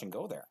little touch and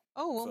go there.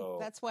 Oh, well,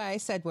 that's why I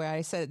said what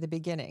I said at the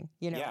beginning.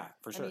 Yeah,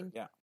 for sure.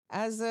 Yeah.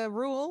 As a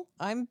rule,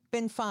 I've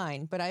been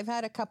fine, but I've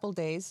had a couple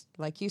days,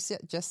 like you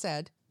just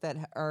said,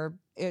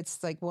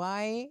 it's like,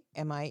 why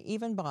am I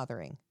even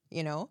bothering?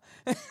 Yeah.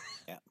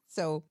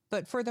 So,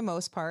 but for the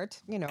most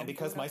part, And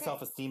because my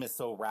self-esteem is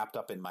so wrapped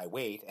up in my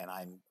weight and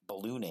I'm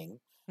ballooning,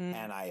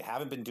 and I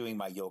haven't been doing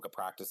my yoga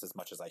practice as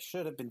much as I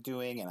should have been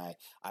doing, and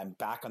I'm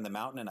back on the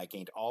mountain, and I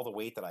gained all the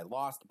weight that I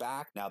lost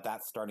back. Now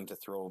that's starting to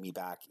throw me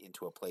back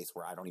into a place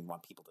where I don't even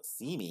want people to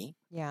see me.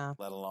 Yeah.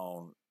 Let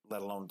alone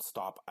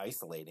stop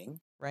isolating.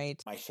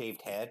 Right. My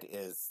shaved head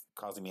is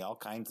causing me all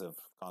kinds of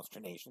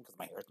consternation because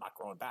my hair's not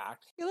growing back.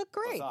 You look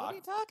great. What are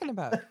you talking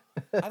about?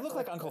 I look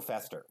like Uncle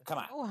Fester. Come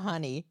on. Oh,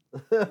 honey.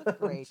 You look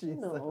great.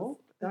 No,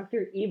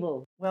 Dr.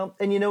 Evil. Well,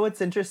 and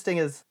what's interesting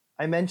is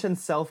I mentioned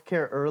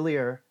self-care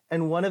earlier,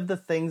 and one of the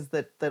things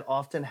that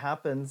often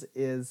happens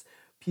is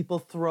people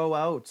throw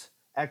out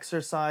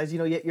exercise,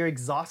 yet you're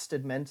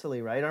exhausted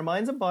mentally, right? Our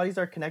minds and bodies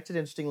are connected,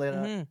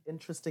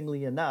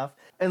 interestingly enough.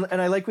 And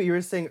I like what you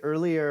were saying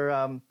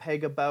earlier,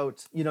 Peg,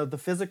 about, the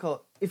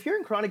physical. If you're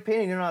in chronic pain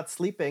and you're not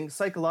sleeping,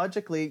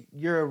 psychologically,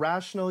 you're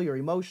irrational, you're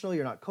emotional,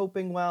 you're not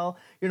coping well,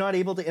 you're not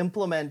able to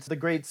implement the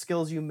great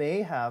skills you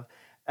may have.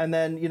 And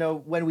then,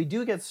 when we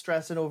do get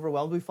stressed and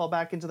overwhelmed, we fall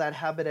back into that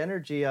habit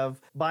energy of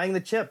buying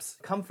the chips,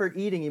 comfort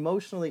eating,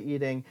 emotionally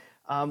eating.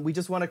 We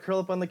just want to curl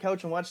up on the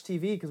couch and watch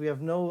TV because we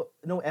have no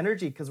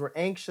energy, because we're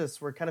anxious,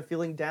 we're kind of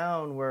feeling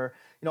down, we're,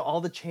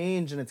 all the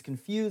change, and it's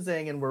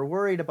confusing, and we're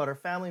worried about our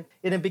family.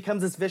 And it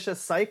becomes this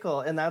vicious cycle,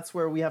 and that's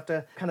where we have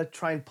to kind of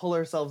try and pull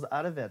ourselves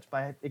out of it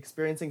by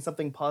experiencing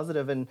something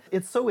positive. And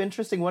it's so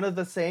interesting. One of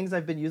the sayings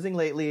I've been using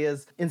lately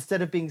is,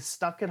 instead of being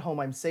stuck at home,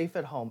 I'm safe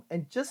at home.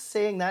 And just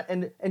saying that,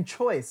 and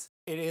choice.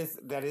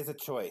 That is a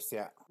choice,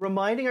 yeah.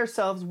 Reminding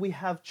ourselves we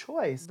have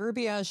choice.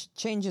 Verbiage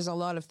changes a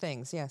lot of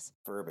things, yes.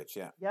 Verbiage,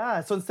 yeah.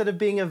 Yeah, so instead of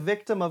being a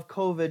victim of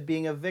COVID,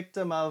 being a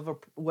victim of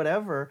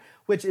whatever,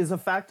 which is a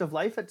fact of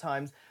life at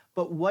times,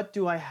 but what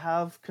do I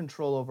have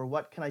control over?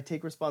 What can I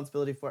take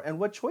responsibility for? And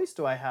what choice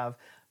do I have?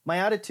 My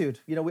attitude.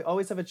 You know, we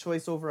always have a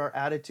choice over our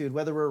attitude,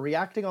 whether we're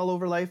reacting all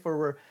over life or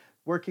we're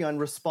working on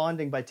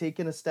responding by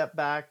taking a step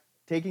back,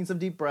 taking some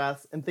deep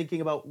breaths and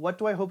thinking about what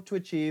do I hope to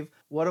achieve?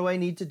 What do I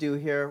need to do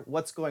here?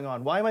 What's going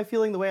on? Why am I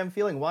feeling the way I'm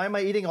feeling? Why am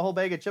I eating a whole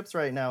bag of chips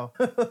right now?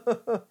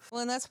 Well,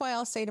 and that's why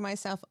I'll say to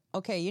myself,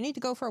 okay, you need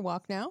to go for a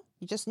walk now.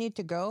 You just need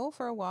to go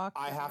for a walk.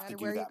 I have to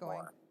do that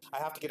more. I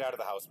have to get out of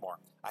the house more.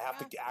 I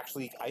have to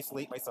actually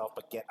isolate myself,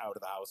 but get out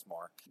of the house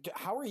more.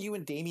 How are you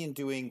and Damien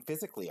doing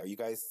physically? Are you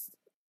guys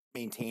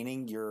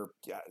maintaining your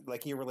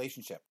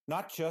relationship?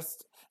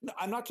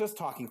 I'm not just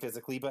talking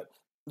physically, but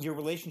your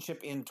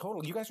relationship in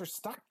total. You guys are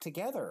stuck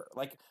together.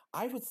 Like,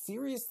 I would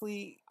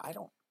seriously,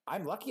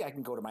 I'm lucky I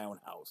can go to my own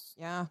house.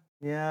 Yeah.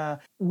 Yeah.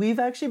 We've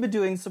actually been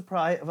doing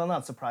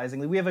not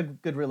surprisingly, we have a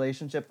good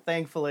relationship,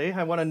 thankfully.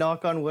 I want to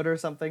knock on wood or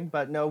something,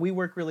 but no, we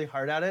work really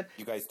hard at it.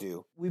 You guys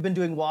do. We've been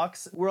doing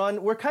walks.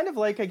 We're kind of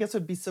like, I guess it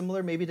would be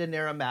similar maybe to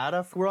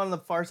Naramata. We're on the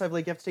far side of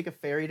Lake. You have to take a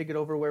ferry to get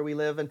over where we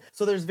live. And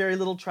so there's very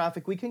little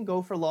traffic. We can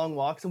go for long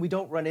walks and we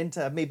don't run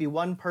into maybe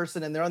one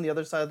person and they're on the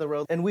other side of the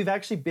road. And we've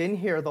actually been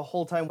here the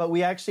whole time, but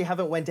we actually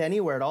haven't went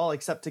anywhere at all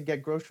except to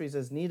get groceries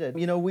as needed.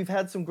 You know, we've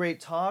had some great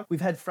talk.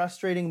 We've had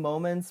frustrating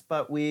moments,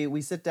 but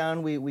we sit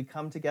down, we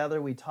come together,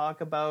 we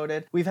talk about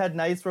it. We've had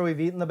nights where we've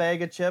eaten the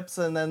bag of chips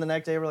and then the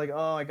next day we're like,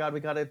 oh my God,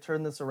 we got to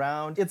turn this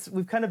around.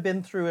 We've kind of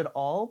been through it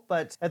all,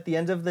 but at the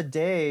end of the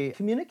day,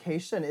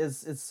 communication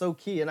is so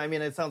key. And I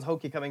mean, it sounds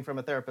hokey coming from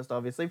a therapist,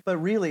 obviously, but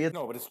really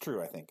No, but it's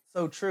true, I think.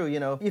 So true. You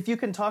know, if you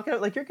can talk it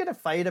out, like you're going to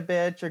fight a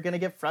bit, you're going to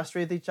get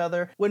frustrated with each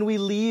other. When we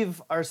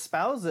leave our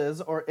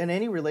spouses or in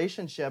any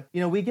relationship,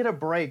 you know, we get a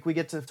break. We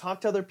get to talk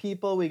to other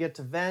people. We get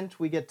to vent.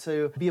 We get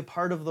to be a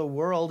part of the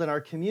world and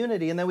our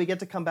community. And then we get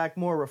to come back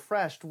more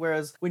refreshed.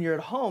 Whereas when you're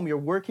at home, you're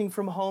working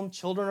from home,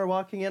 children are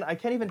walking in. I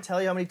can't even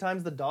tell you how many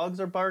times the dogs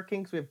are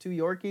barking because we have 2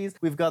 Yorkies.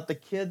 We've got the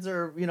kids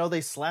are, you know, they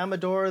slam a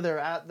door,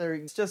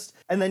 it's just,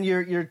 and then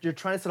you're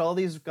trying to set all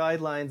these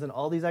guidelines and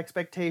all these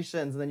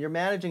expectations, and then you're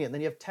managing it, and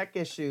then you have tech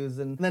issues,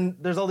 and then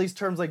there's all these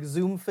terms like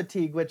Zoom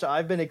fatigue, which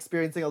I've been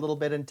experiencing a little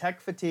bit, and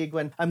tech fatigue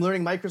when I'm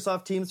learning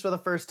Microsoft Teams for the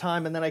first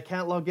time, and then I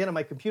can't log in and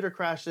my computer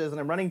crashes, and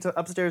I'm running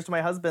upstairs to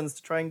my husband's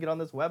to try and get on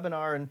this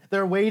webinar, and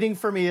they're waiting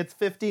for me. It's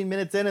 15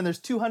 minutes in, and there's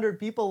 200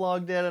 people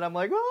logged in, and I'm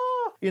like, oh,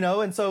 you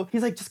know, and so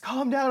he's like, just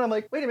calm down. I'm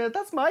like, wait a minute,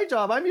 that's my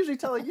job. I'm usually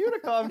telling you to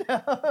calm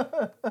down.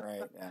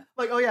 Right, yeah.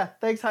 Like, oh yeah,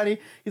 thanks, honey.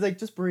 He's like,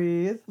 just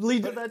breathe. Lee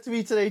did that to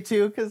me today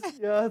too, because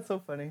yeah, it's so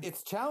funny.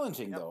 It's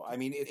challenging though. I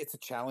mean, it's a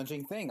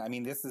challenging thing. I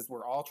mean,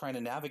 we're all trying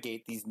to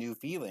navigate these new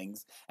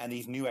feelings and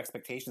these new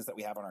expectations that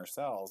we have on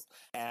ourselves.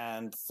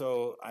 And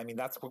so, I mean,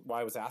 that's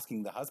why I was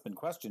asking the husband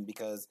question,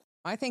 because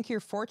I think you're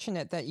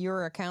fortunate that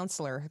you're a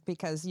counselor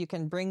because you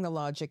can bring the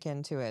logic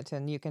into it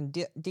and you can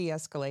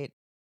de-escalate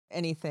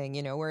anything,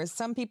 you know, whereas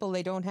some people,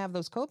 they don't have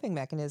those coping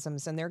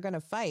mechanisms and they're going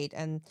to fight,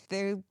 and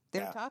they're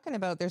talking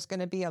about there's going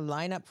to be a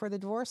lineup for the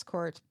divorce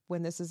court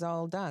when this is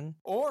all done.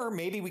 Or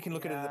maybe we can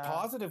look at it in the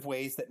positive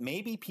ways that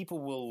maybe people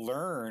will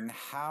learn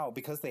how,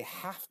 because they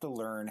have to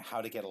learn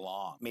how to get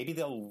along. Maybe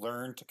they'll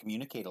learn to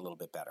communicate a little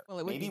bit better.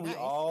 Well, maybe we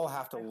all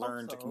have to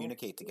learn to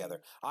communicate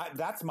together.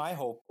 That's my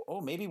hope.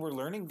 Oh, maybe we're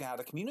learning how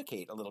to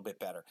communicate a little bit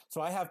better.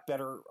 So I have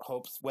better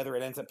hopes, whether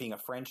it ends up being a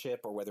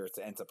friendship or whether it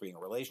ends up being a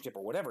relationship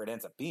or whatever it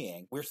ends up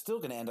being, we're still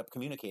going to end up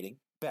communicating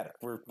better.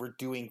 We're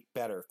doing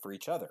better for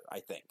each other,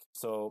 I think.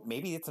 So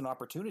maybe it's an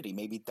opportunity.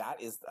 Maybe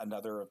that is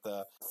another of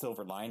the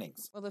silver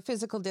linings. Well, the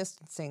physical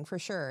distancing, for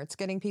sure. It's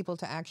getting people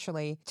to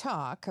actually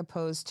talk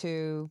opposed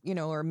to, you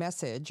know, or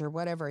message or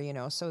whatever, you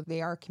know, so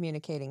they are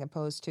communicating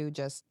opposed to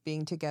just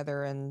being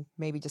together and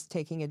maybe just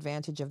taking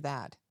advantage of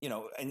that. You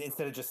know, and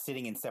instead of just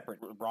sitting in separate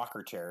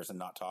rocker chairs and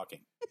not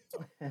talking.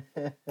 So.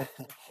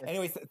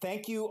 Anyways,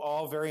 thank you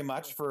all very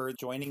much for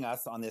joining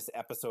us on this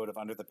episode of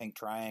Under the Pink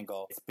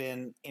Triangle. It's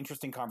been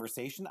interesting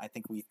conversation. I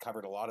think we've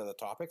covered a lot of the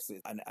topics.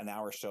 It's an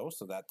hour show,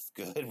 so that's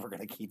good. We're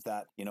going to keep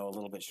that, you know, a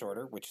little bit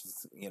shorter, which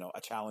is, you know,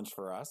 a challenge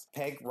for us.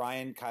 Peg,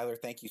 Ryan, Kyler,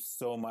 thank you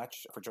so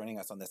much for joining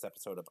us on this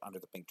episode of Under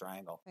the Pink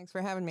Triangle. Thanks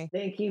for having me.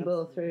 Thank you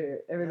both for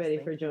everybody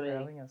for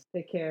joining us.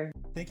 Take care.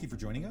 Thank you for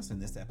joining us in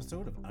this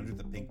episode of Under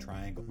the Pink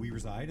Triangle. We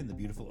reside in the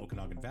beautiful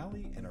Okanagan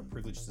Valley and are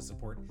privileged to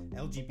support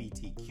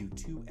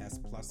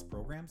LGBTQ2S+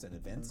 programs and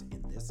events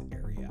in this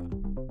area.